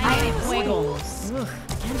 I am fuegos. Ugh,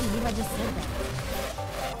 can't believe I just said that.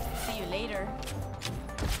 See you later.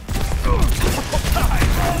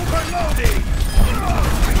 Overloading!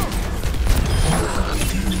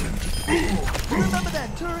 Remember that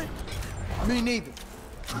turret? Me neither.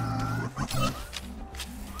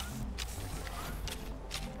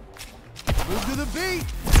 Move to the beat!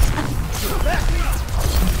 Back me!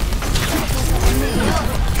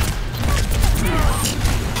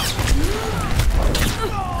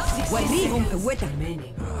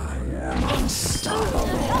 Remaining.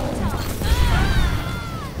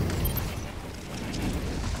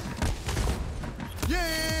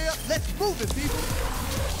 Yeah! Let's move it, people!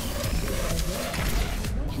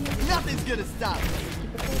 Nothing's gonna stop me.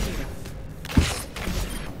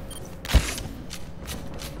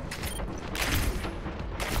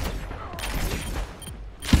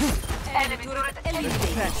 Enemy turret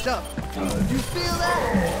eliminated. Patched up. You feel that?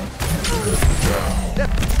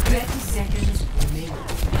 30 seconds remaining.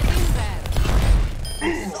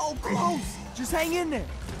 So close! Just hang in there.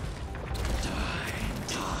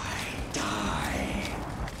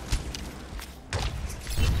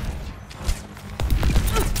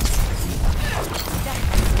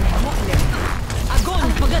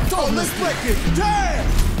 Oh, let's break it! Damn!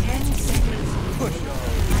 10 seconds.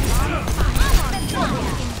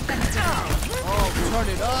 Oh, turn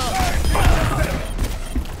it up!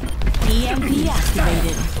 EMP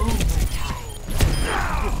activated.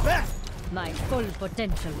 Get back! My full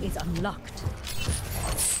potential is unlocked.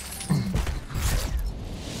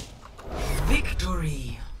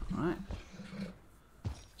 Victory. Alright.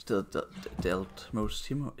 still dealt most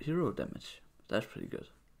hero damage. That's pretty good.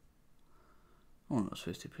 Almost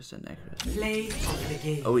 50% accuracy. Play of the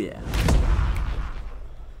game. Oh yeah.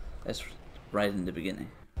 That's right in the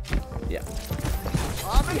beginning. Yeah.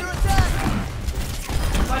 Under attack!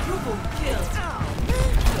 Quadruple kill.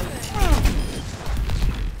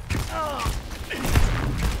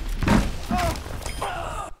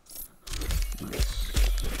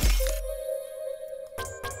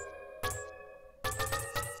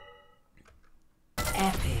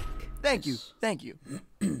 Epic. Thank you. Thank you.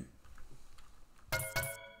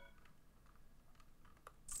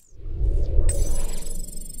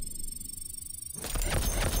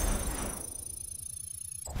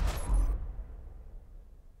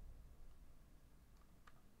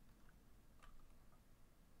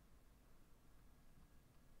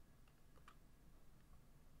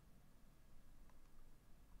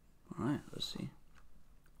 Alright, let's see.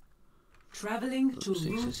 Traveling to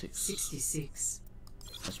Route 66. 66.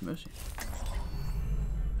 That's Mercy.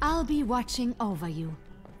 I'll be watching over you.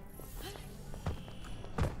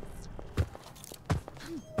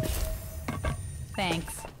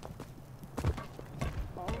 Thanks.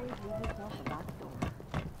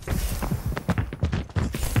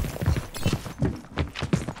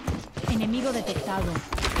 Enemigo detectado.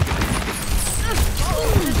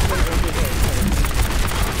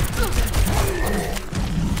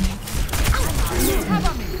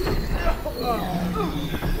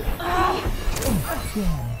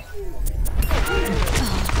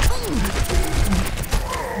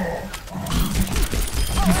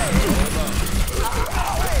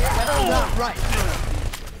 Right.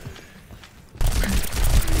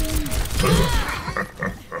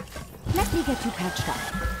 Let me get you patched up.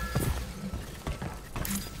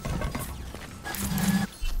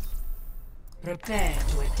 Prepare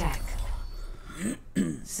to attack.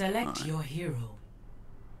 Select your hero.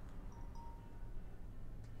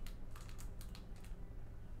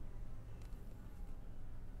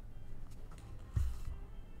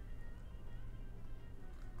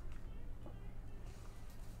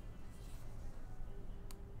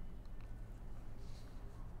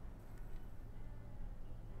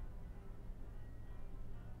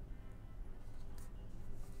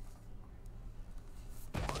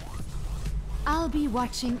 I'll be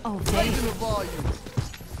watching over Raising you. the volume.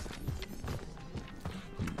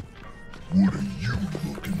 What are you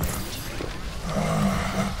looking at?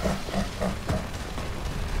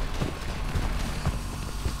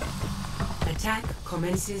 Attack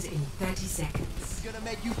commences in 30 seconds. It's gonna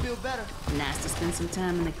make you feel better. Nice to spend some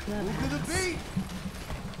time in the club. Move to the beat.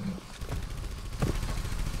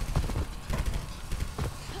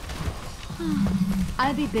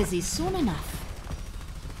 I'll be busy soon enough.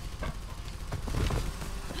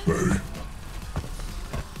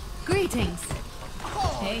 Greetings.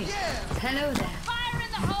 Hey. Hello there. Fire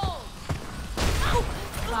in the hole!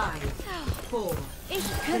 5, 4, Ich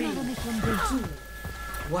kümmere mich um dich.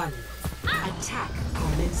 1. Attack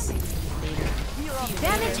commencing.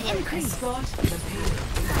 Damage increase. Escort the payload.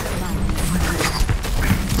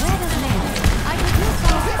 Where does land? I can use my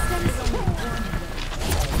assistance.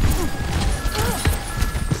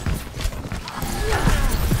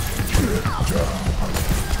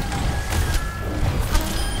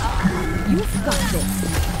 You've got this.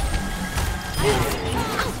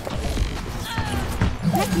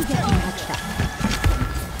 Let me get you patched up.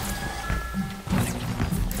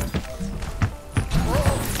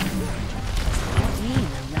 In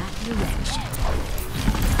the right direction.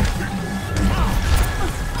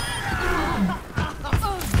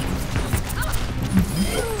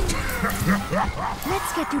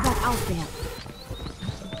 Let's get you back out there.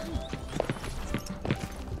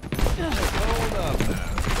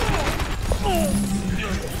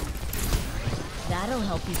 That'll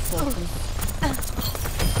help you focus.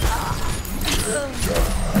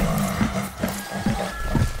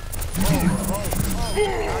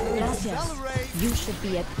 Gracias. You should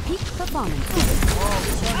be at peak performance.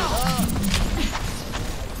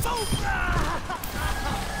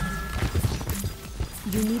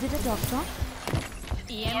 You needed a doctor?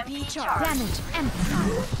 EMP charge. Damage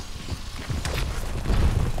amplified.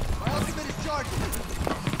 My ultimate is charging.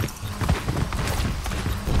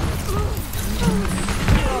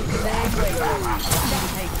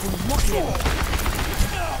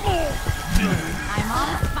 I'm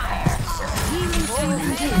on fire. Healing through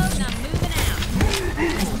the hills. I'm moving out.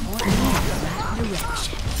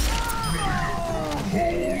 Direction.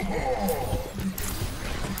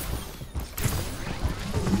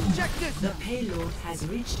 Check this. The payload has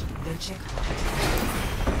reached the checkpoint.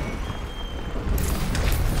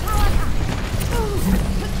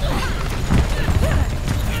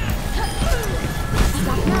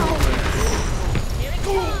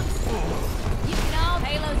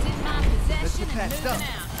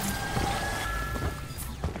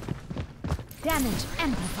 Damage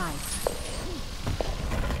amplified.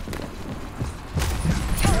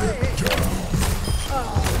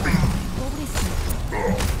 What would it say?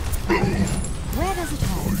 Where does it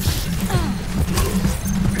hurt?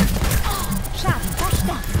 Schaden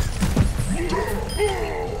verstärkt.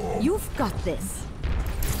 You've got this.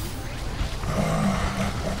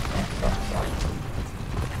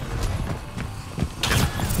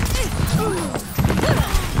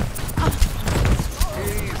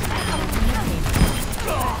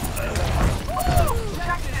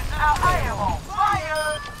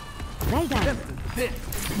 Well done.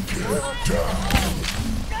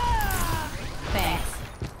 Thanks.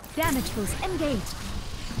 Damage boost engaged.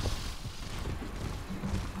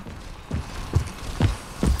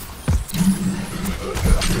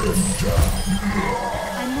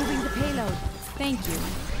 I'm moving the payload. Thank you.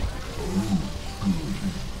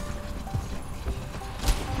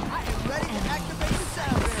 I am ready to activate the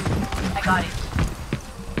sound. I got it.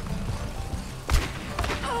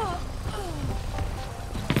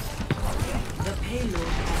 The payload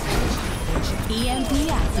EMP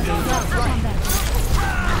activated.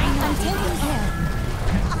 I'm taking care of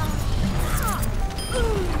you.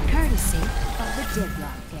 Courtesy of the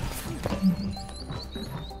deadlock deck.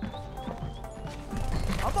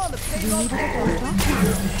 I'm on the You payload. need a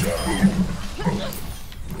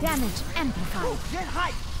damage amplified. Get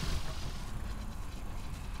hype.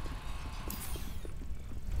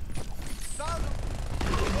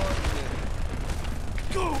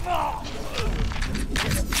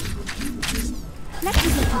 Let's see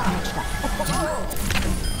if we can catch that.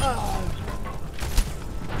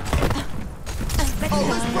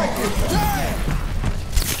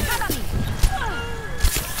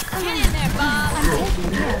 Get in there, Bob. I'm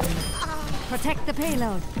taking care of you. Protect the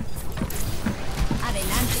payload.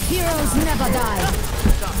 Adelante. Heroes never die.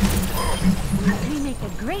 We make a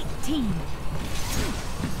great team.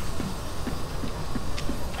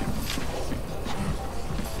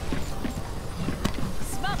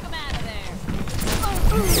 Smoke him out of there.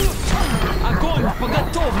 Огонь по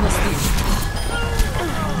готовности!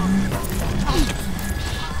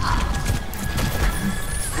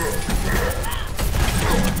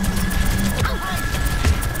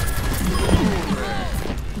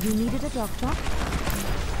 You needed a doctor?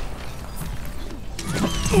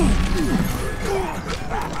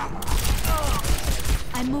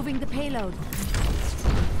 I'm moving the payload.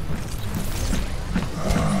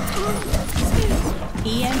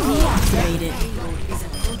 EMP activated. is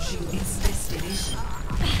approaching its destination.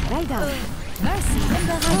 Well done. Mercy in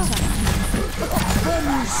the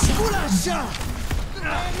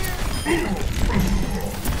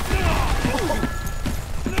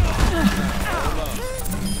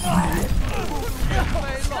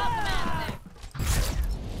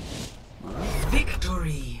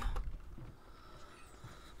Victory.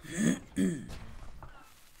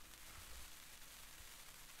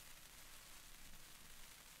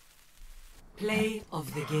 Play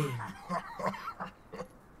of the game.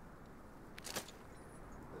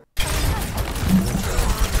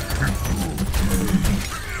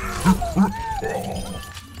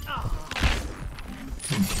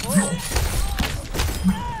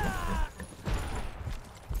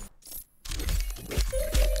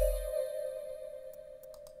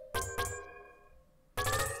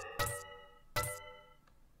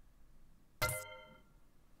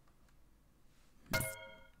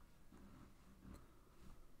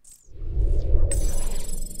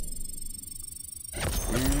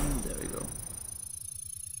 And there we go.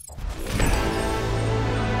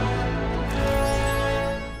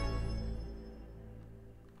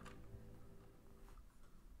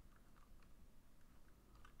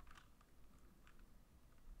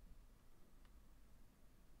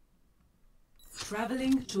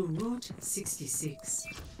 Traveling to Route 66.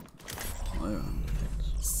 Moira.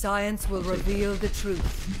 Science will reveal the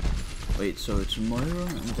truth. Wait, so it's Moira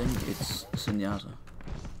and then it's Zenyatta.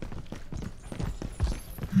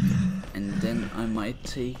 And then I might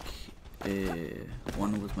take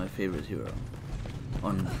one with my favorite hero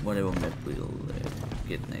on whatever map we'll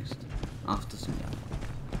get next after Zenyatta.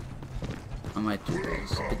 I might do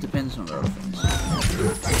this. It depends on a lot of things.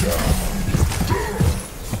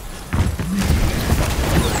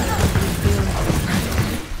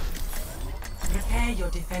 Prepare your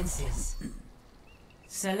defenses.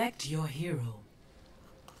 Select your hero.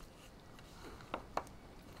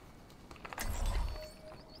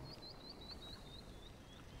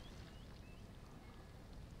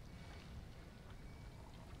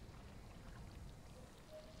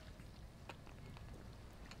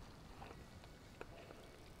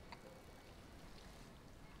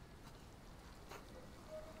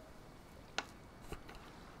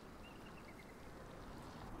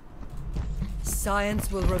 Science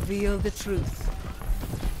will reveal the truth.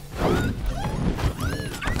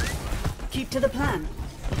 Keep to the plan,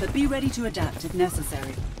 but be ready to adapt if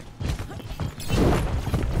necessary.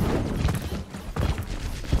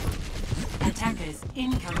 Attackers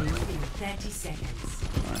incoming in 30 seconds.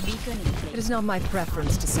 It is not my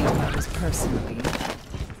preference to see matters personally,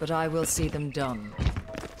 but I will see them done.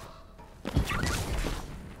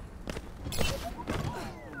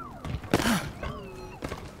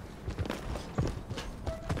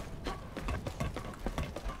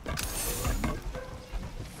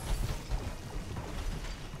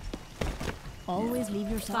 Always leave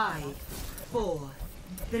yourself. 5, 4,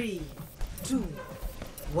 3, 2,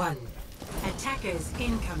 1. Attackers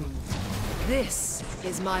incoming. This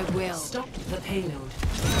is my will. Stop the payload.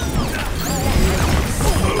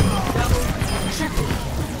 Triple.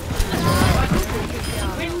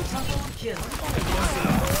 Quintuple kill.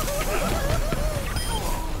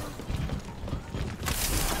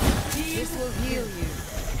 This will heal you.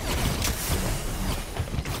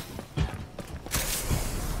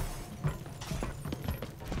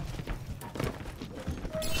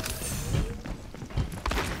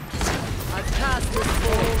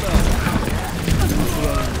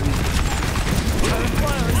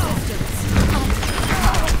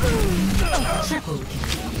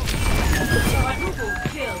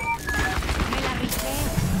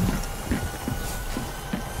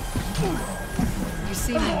 You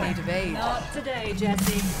seem in need of aid. Not today,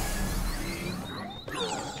 Jesse.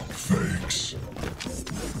 Thanks.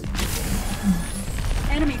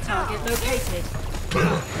 Enemy target located.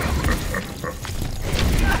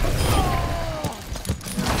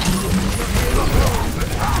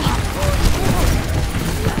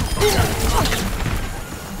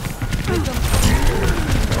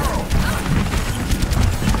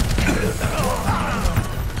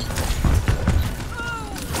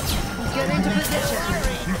 Get into position.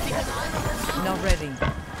 Not ready.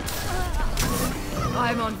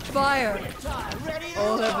 I'm on fire.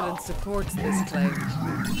 All evidence supports this claim.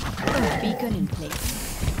 Beacon in place.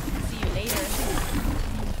 See you later.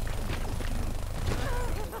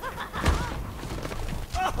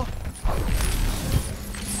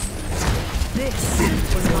 This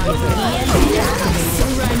was my will.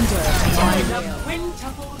 Surrender.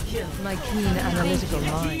 Quintuple kill. My keen analytical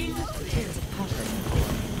mind.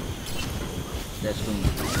 That's going to be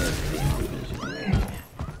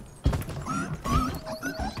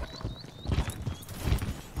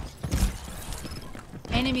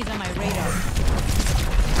Enemies on my radar.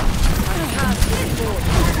 I can't move forward.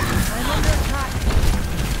 I'm under attack.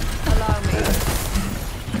 Allow me.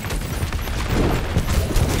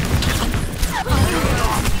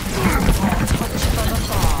 Touch from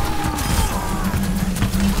afar.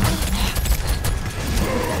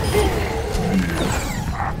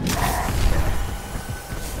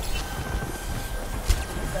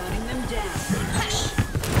 Burning them down.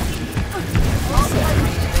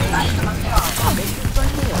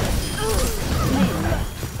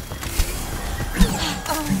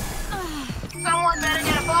 Someone better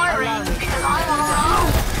get a fire ring because I'm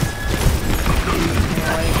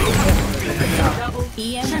on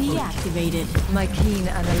EMP activated. My keen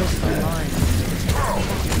analytical mind.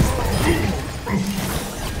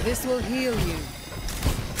 This will heal you.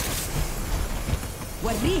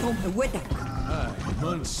 I'm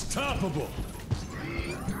unstoppable.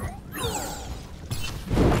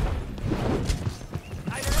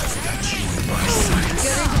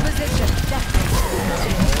 Get into position.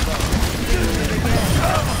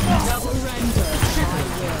 Surrender.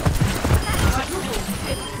 I will.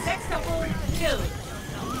 Sextuple kill.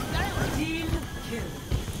 Team kill.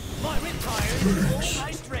 My riptire is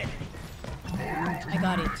almost ready. I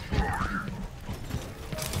got it.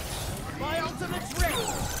 My ultimate's ready.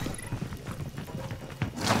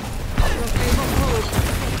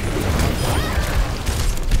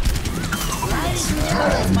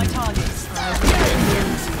 That's my targets.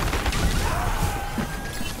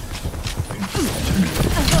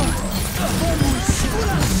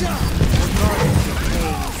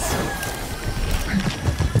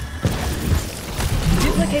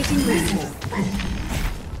 Duplicating respawn.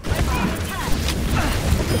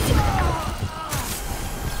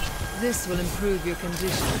 This will improve your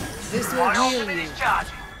condition. This will heal you.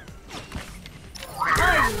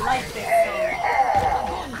 I like this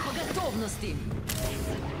Готовности.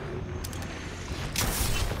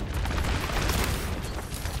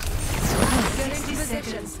 Get into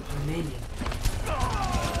position. remaining.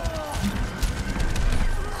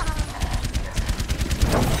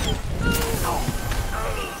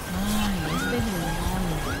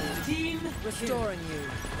 Team Restoring you.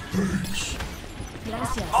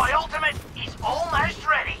 Gracias. My ultimate is almost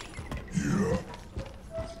ready.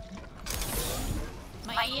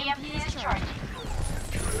 My EMP is charging.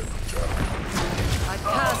 I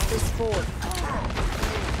cast this forth.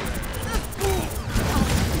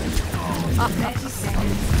 30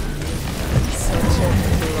 seconds. Such a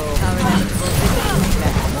blow.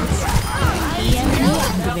 EMP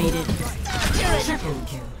activated. Triple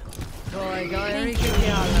kill. Vai,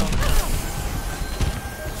 richiediamo.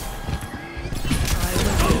 I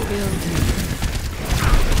will rebuild you.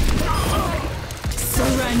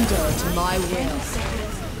 Surrender to my will.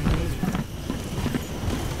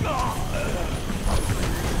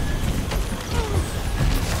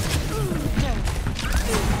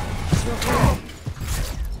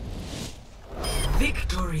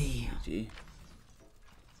 Victory. GG.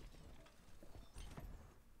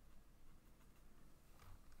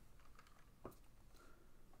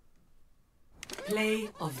 Play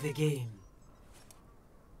of the game.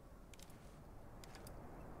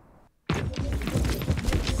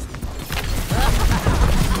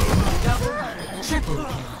 Double, triple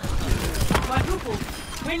kill. Quadruple,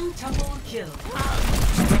 quintuple kill.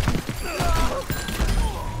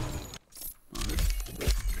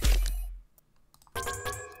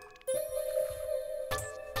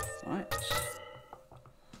 Alright.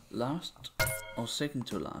 Last or second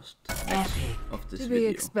to last of this To video. be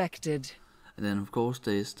expected. And then of course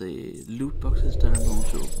there is the loot boxes that I'm going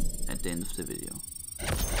to open at the end of the video.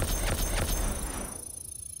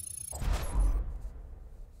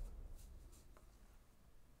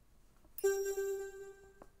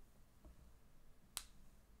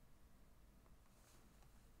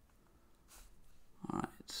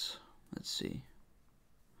 Alright, let's see.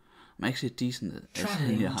 I'm actually decent at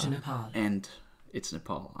Traveling to Nepal. And it's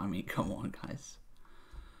Nepal. I mean, come on guys.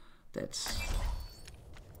 That's...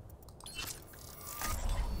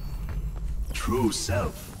 True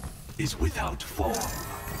self is without form.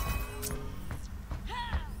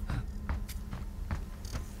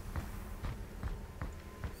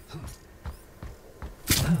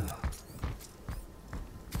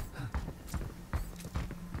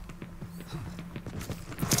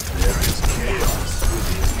 There is chaos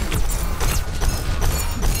within you.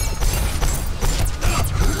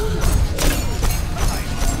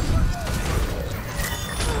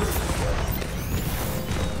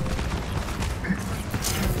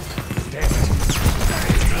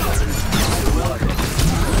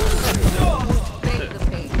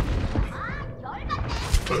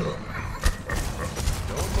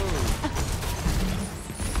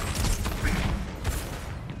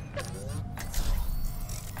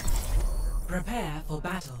 Prepare for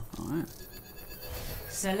battle. Alright.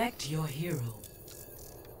 Select your hero.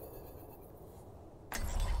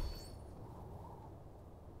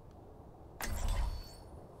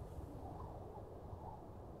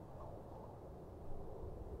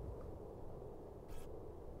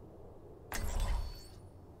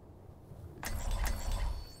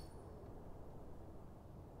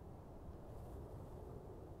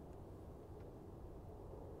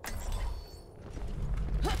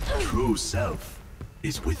 True self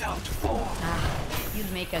is without form.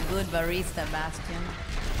 You'd make a good barista, Bastion.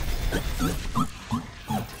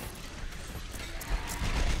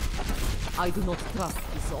 I do not trust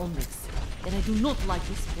this onyx, and I do not like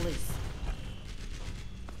this place.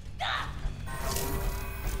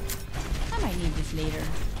 I might need this later.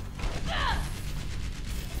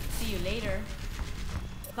 See you later.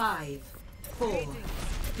 5, 4,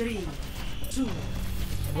 3, 2,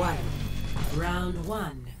 1. Round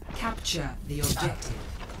 1. Capture the objective.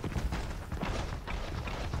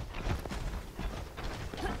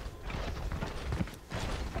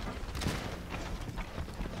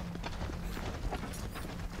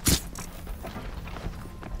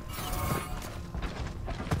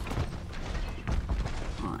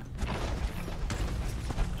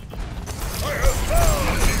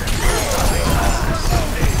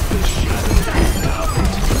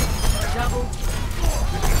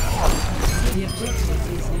 The objective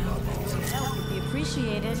is now That would be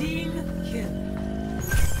appreciated. team kill.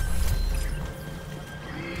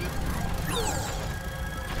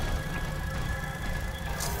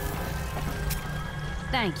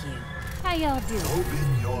 Thank you. How y'all doing?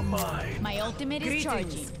 Open your mind. My ultimate is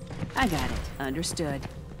charging. I got it. Understood.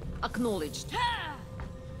 Acknowledged.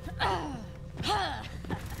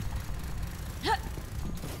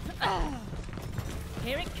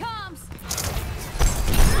 Here it comes.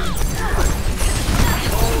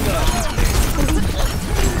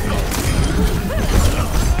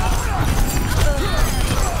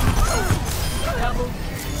 Double.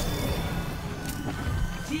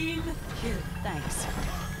 Team kill. Thanks.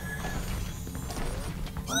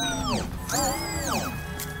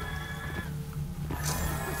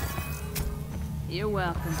 You're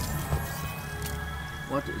welcome.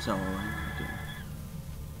 What is our rank again?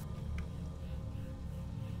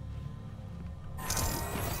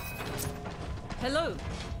 Hello.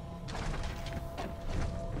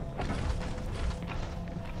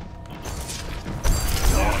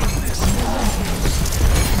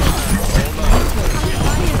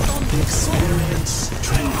 Experience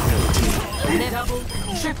tranquility. Double,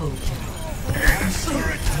 triple.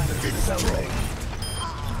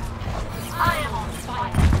 I am on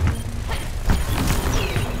fire.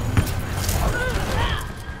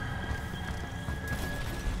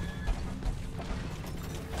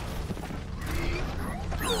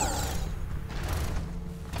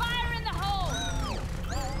 Fire in the hole!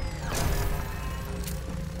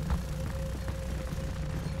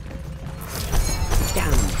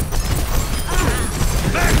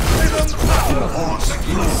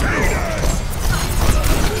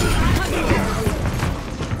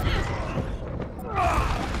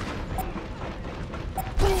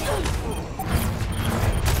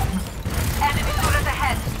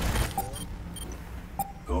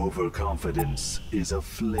 Overconfidence is a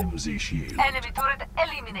flimsy shield. Enemy turret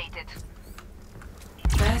eliminated.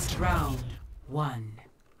 First round, 1.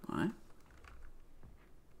 Alright.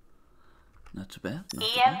 Not too bad. Not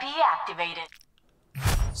too EMP bad. activated.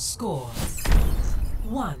 Score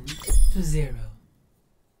 1-0.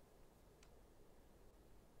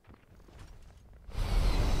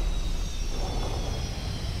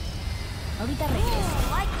 Ahorita regreso.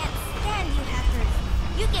 Oh, I can't stand you hackers.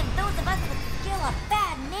 You give those of us with skill a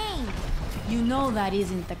bad name. You know that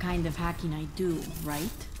isn't the kind of hacking I do, right?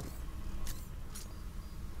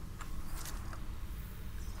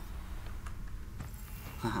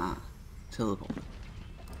 Haha. Teleport.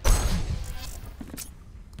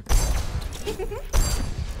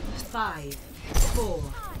 Five, 4,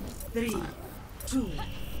 3, 2,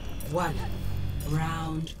 1.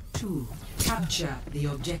 Round 2. Capture the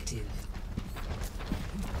objective.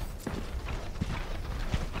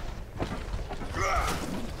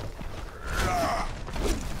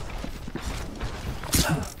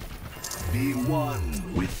 Be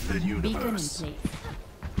one with the Beacon in universe. place.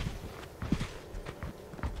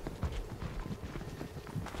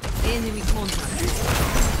 Enemy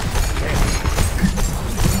contact.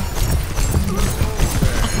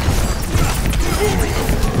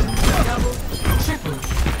 Double, triple,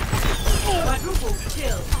 quadruple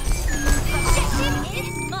kill. Objective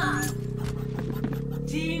is mine.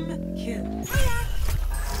 Team kill.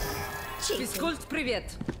 Физкульт, привет.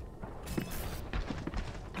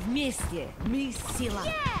 Вместе мы сила.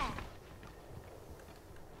 Yeah!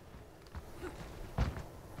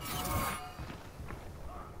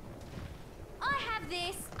 I have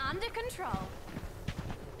this under control.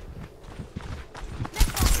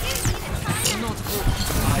 Looks like you need a time Not good.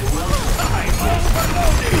 I will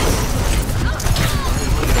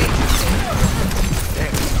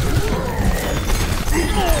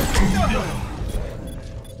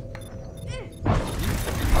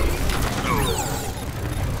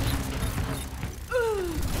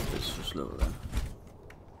It's so slow then.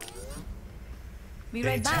 Be a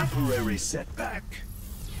right back. temporary setback.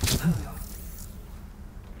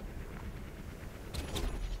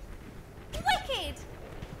 Wicked!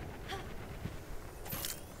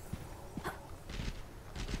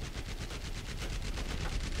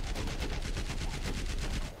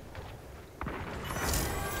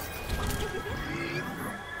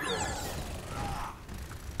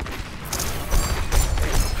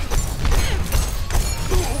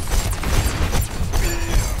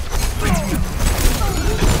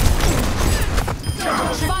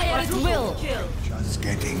 Fire at will. Just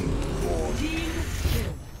getting bored. Team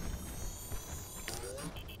kill.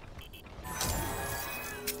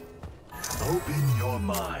 Open your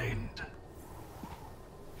mind.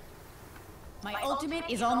 My ultimate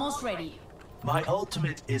is almost ready. My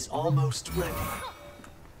ultimate is almost ready.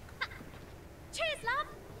 Cheers, love!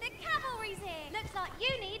 The cavalry's here! Looks like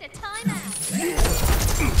you need a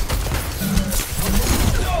timeout.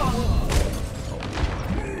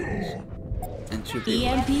 And should be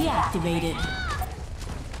EMP activated.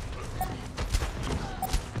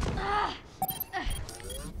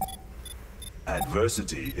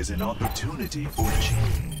 Adversity is an opportunity for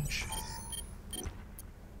change.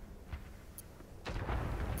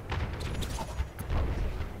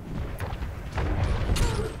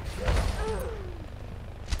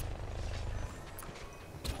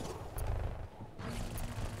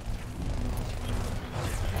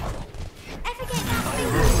 Ever get that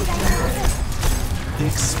feeling?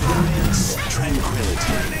 Experience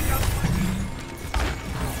tranquility.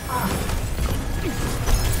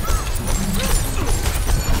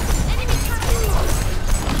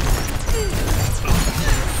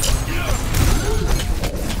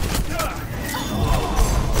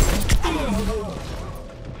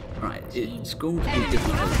 it's going to be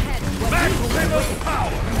difficult.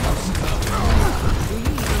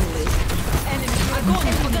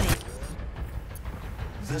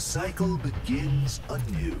 The cycle begins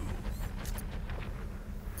anew.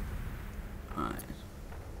 Alright.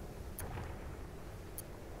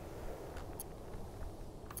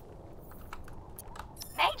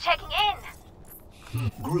 Main checking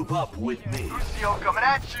in. Group up with me. Lucio coming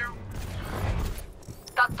at you.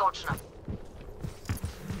 Так точно.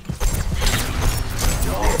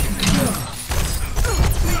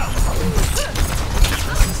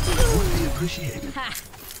 Would be appreciated. Ha!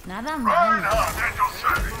 Nada mal.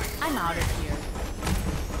 I'm out of here.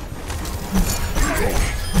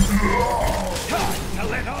 Time to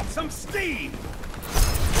let off some steam!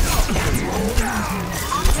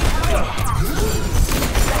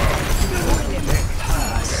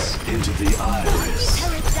 Pass into the iris.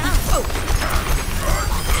 Tear it down.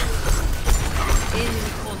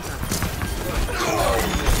 Enemy contact.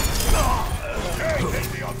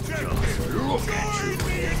 Look at you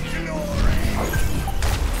in glory!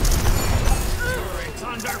 It's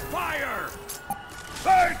under fire!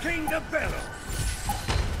 Barking the bellow!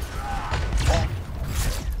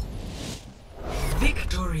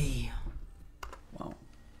 Victory. Wow.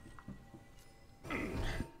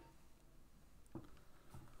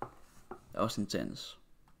 That was intense.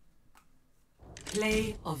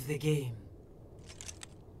 Play of the game.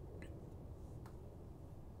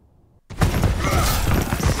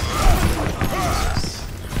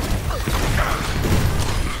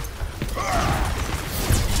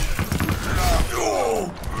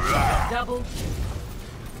 Double kill.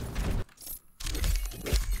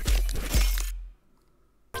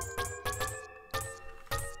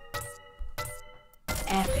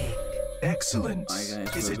 Epic. Excellence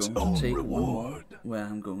Alright is guys, its we're going own to take reward. one where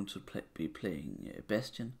I'm going to be playing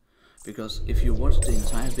Bastion, because if you watch the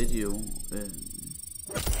entire video, or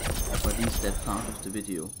at least that part of the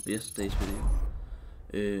video, yesterday's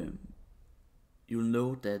video, you'll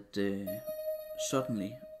know that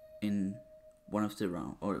suddenly in one of the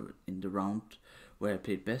round, or in the round where I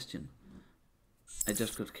played Bastion, I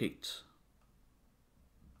just got kicked.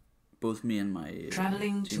 Both me and my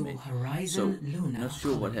Traveling to teammate. Horizon So, Luna not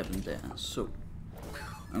sure what happened there. So,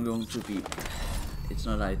 I'm going to be. It's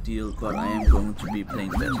not ideal, but I am going to be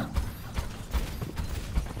playing Bastion.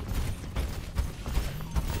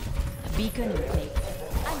 A beacon in place.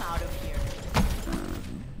 I'm out of here.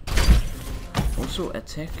 Also,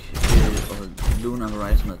 attack or Luna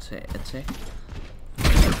Horizon attack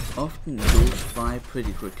often goes by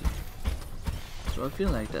pretty quickly. So I feel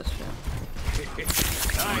like that's fair.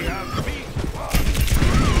 I have beat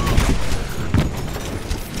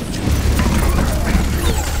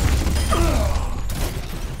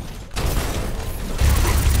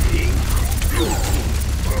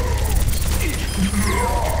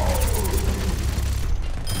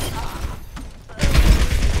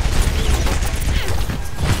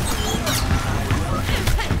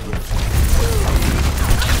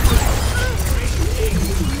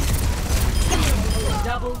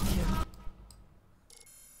Double kill.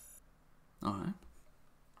 Alright.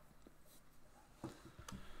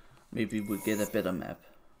 Maybe we'll get a better map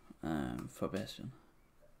for Bastion.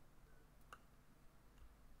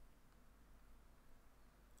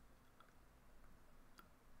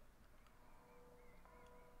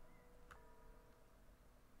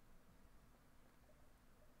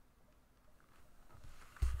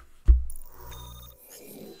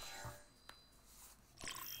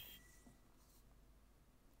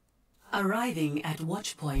 Arriving at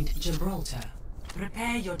Watchpoint Gibraltar.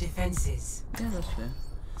 Prepare your defenses. Yeah, that's fair.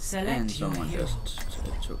 Select And your someone hero. just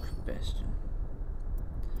took Bastion.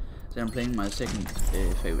 So I'm playing my second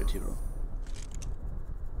favorite hero.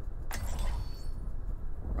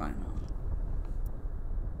 Right now.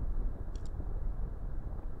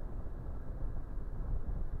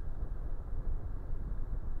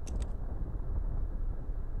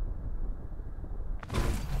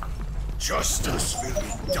 Justice will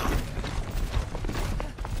be done.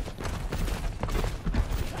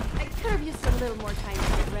 I could have used a little more time to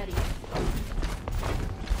get ready.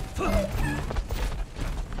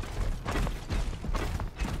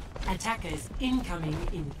 Attackers incoming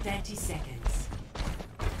in 30 seconds.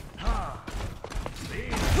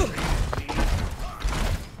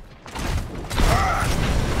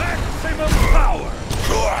 maximum power!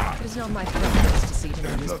 It is not my preference to see them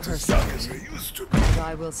I'm lose not as young as personally, I used to be. but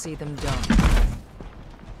I will see them done.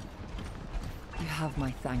 You have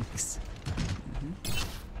my thanks.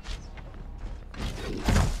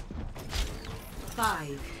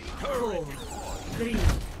 5, 4, 3,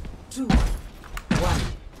 2, 1.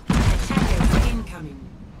 Attackers incoming.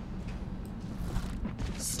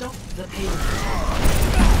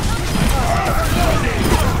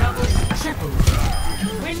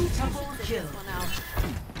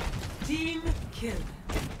 Team kill.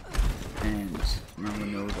 And now we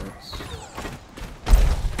know that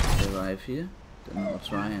they arrive here, then I'll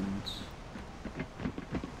try and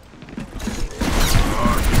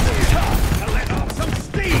let off some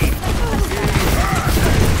steam!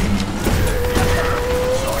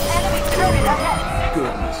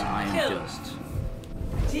 goodness, I am just...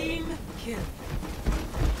 Team kill.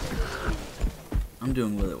 I'm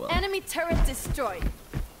doing really well. Enemy turret destroyed.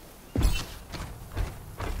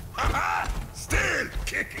 Ha-ha! Still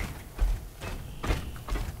kicking!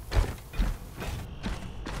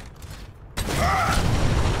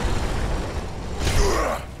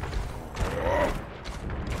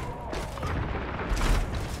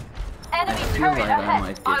 Enemy I feel turret like I ahead.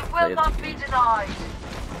 might I get will played not the be game. denied.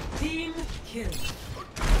 Team kill.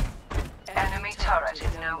 Enemy turret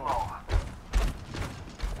is no more.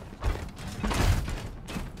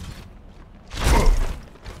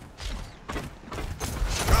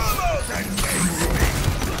 Come out and face me!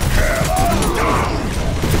 Come on down!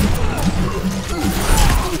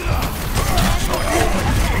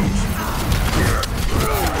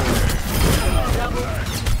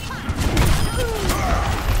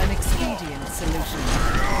 An expedient solution.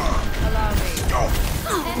 Allow me.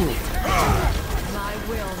 My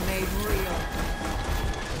will made real.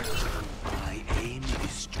 My aim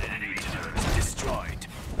is destroyed.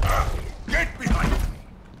 Get behind me!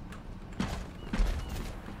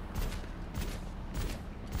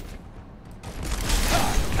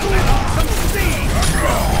 Let off some steam!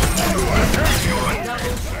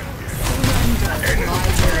 Enemy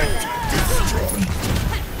turret destroyed.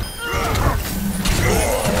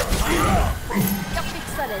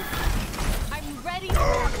 I'm ready.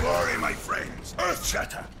 Don't worry, my friends.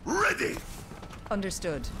 Earthshatter, ready!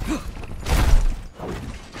 Understood.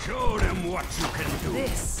 Show them what you can do.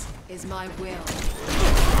 This is my will.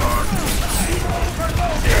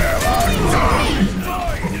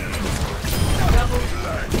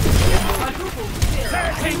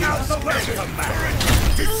 Taking out the welcome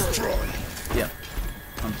mat. Destroy. Yeah,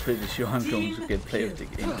 I'm pretty sure I'm going to get play of the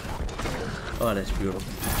game. Oh, that's beautiful.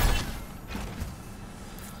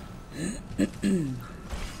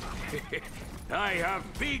 I have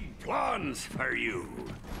big plans for you.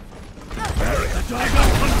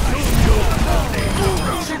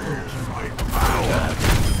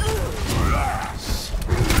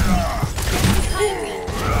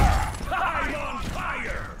 I'm on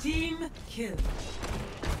fire. Team kill.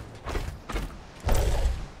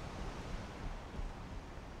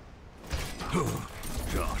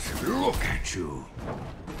 Just look at you.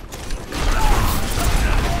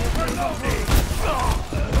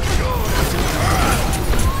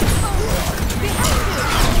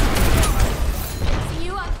 See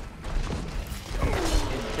you up.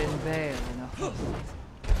 It's been veiled in a host.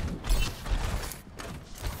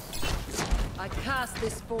 I cast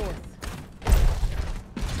this forth.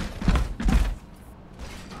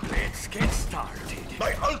 Let's get started.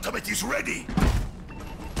 My ultimate is ready.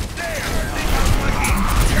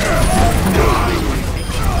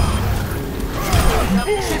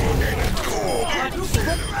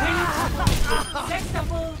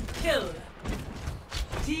 Sextuple kill.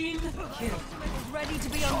 Team kill. Ready to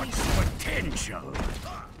be unleashed. Potential.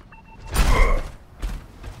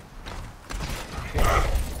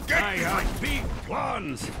 I have big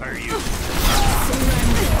plans for you.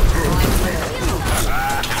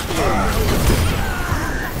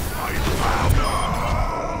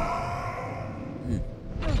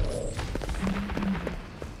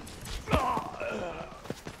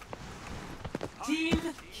 Team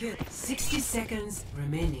kill. 60 seconds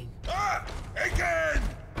remaining. Again!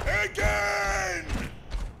 Again!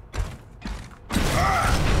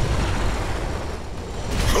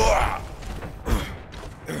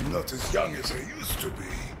 I'm not as young as I used to be.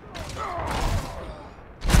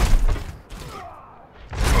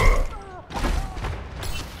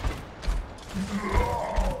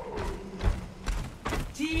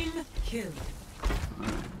 Team kill.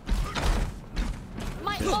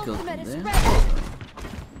 My Just go ultimate is there. ready.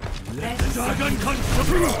 Let the dragon come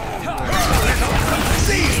through!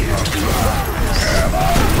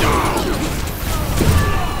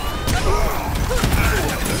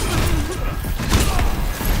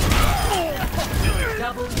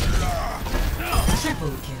 Double.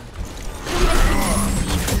 Triple kill.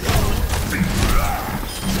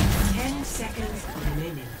 10 seconds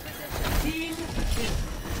remaining. Team kill.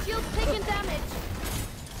 Shield taking damage.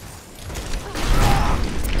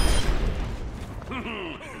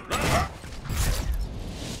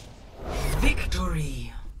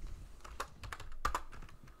 Victory.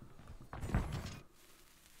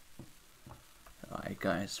 Alright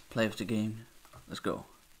guys, play of the game. Let's go.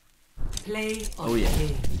 Play of oh yeah. the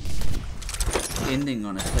game. Ending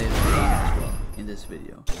on a play of the game as well in this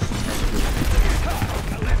video. That's good.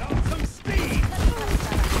 Let off some speed!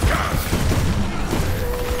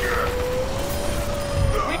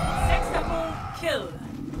 Sextable kill.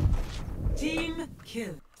 Team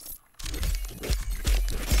kill.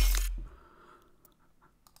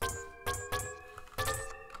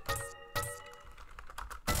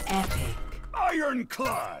 Epic.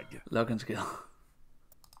 Ironclad! Lock and skill.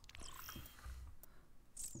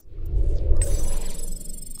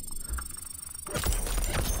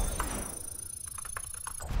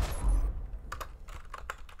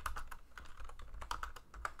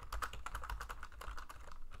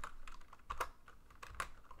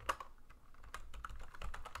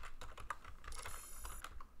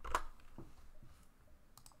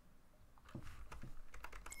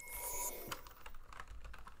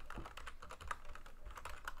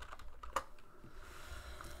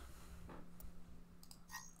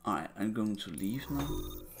 Alright, I'm going to leave now.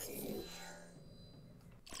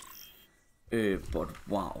 But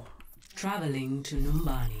wow. Traveling to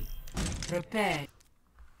Numbani. Prepare.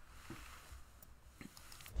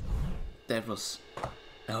 That was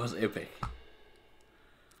epic.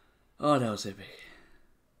 Oh, that was epic.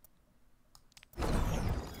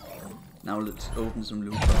 Now let's open some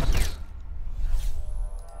loot boxes.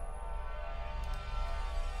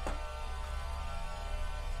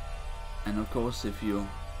 And of course, if you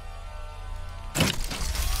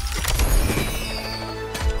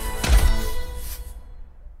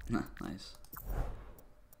nice.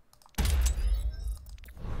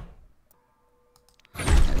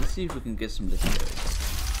 Let's see if we can get some legendaries.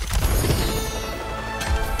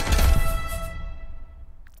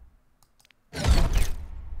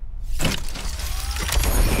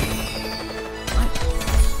 Nice.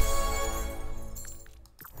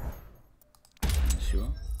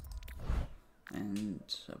 Sure. And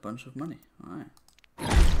a bunch of money. Alright.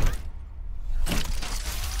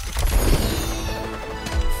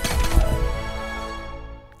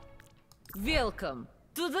 Welcome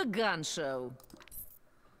to the gun show.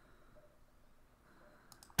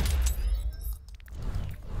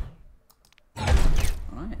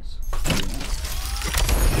 Nice.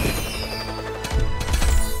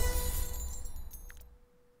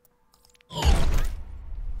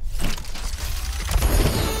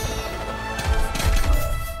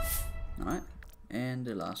 Alright, and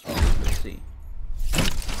the last one, let's see.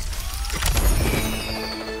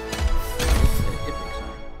 Epic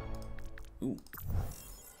sign. Ooh.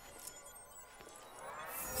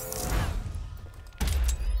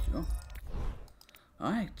 Sure.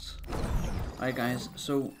 Alright guys,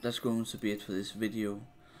 so that's going to be it for this video.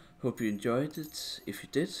 Hope you enjoyed it. If you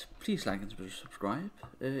did, please like and subscribe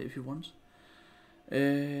if you want.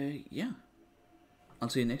 Yeah. I'll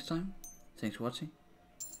see you next time. Thanks for watching.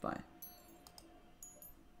 Bye.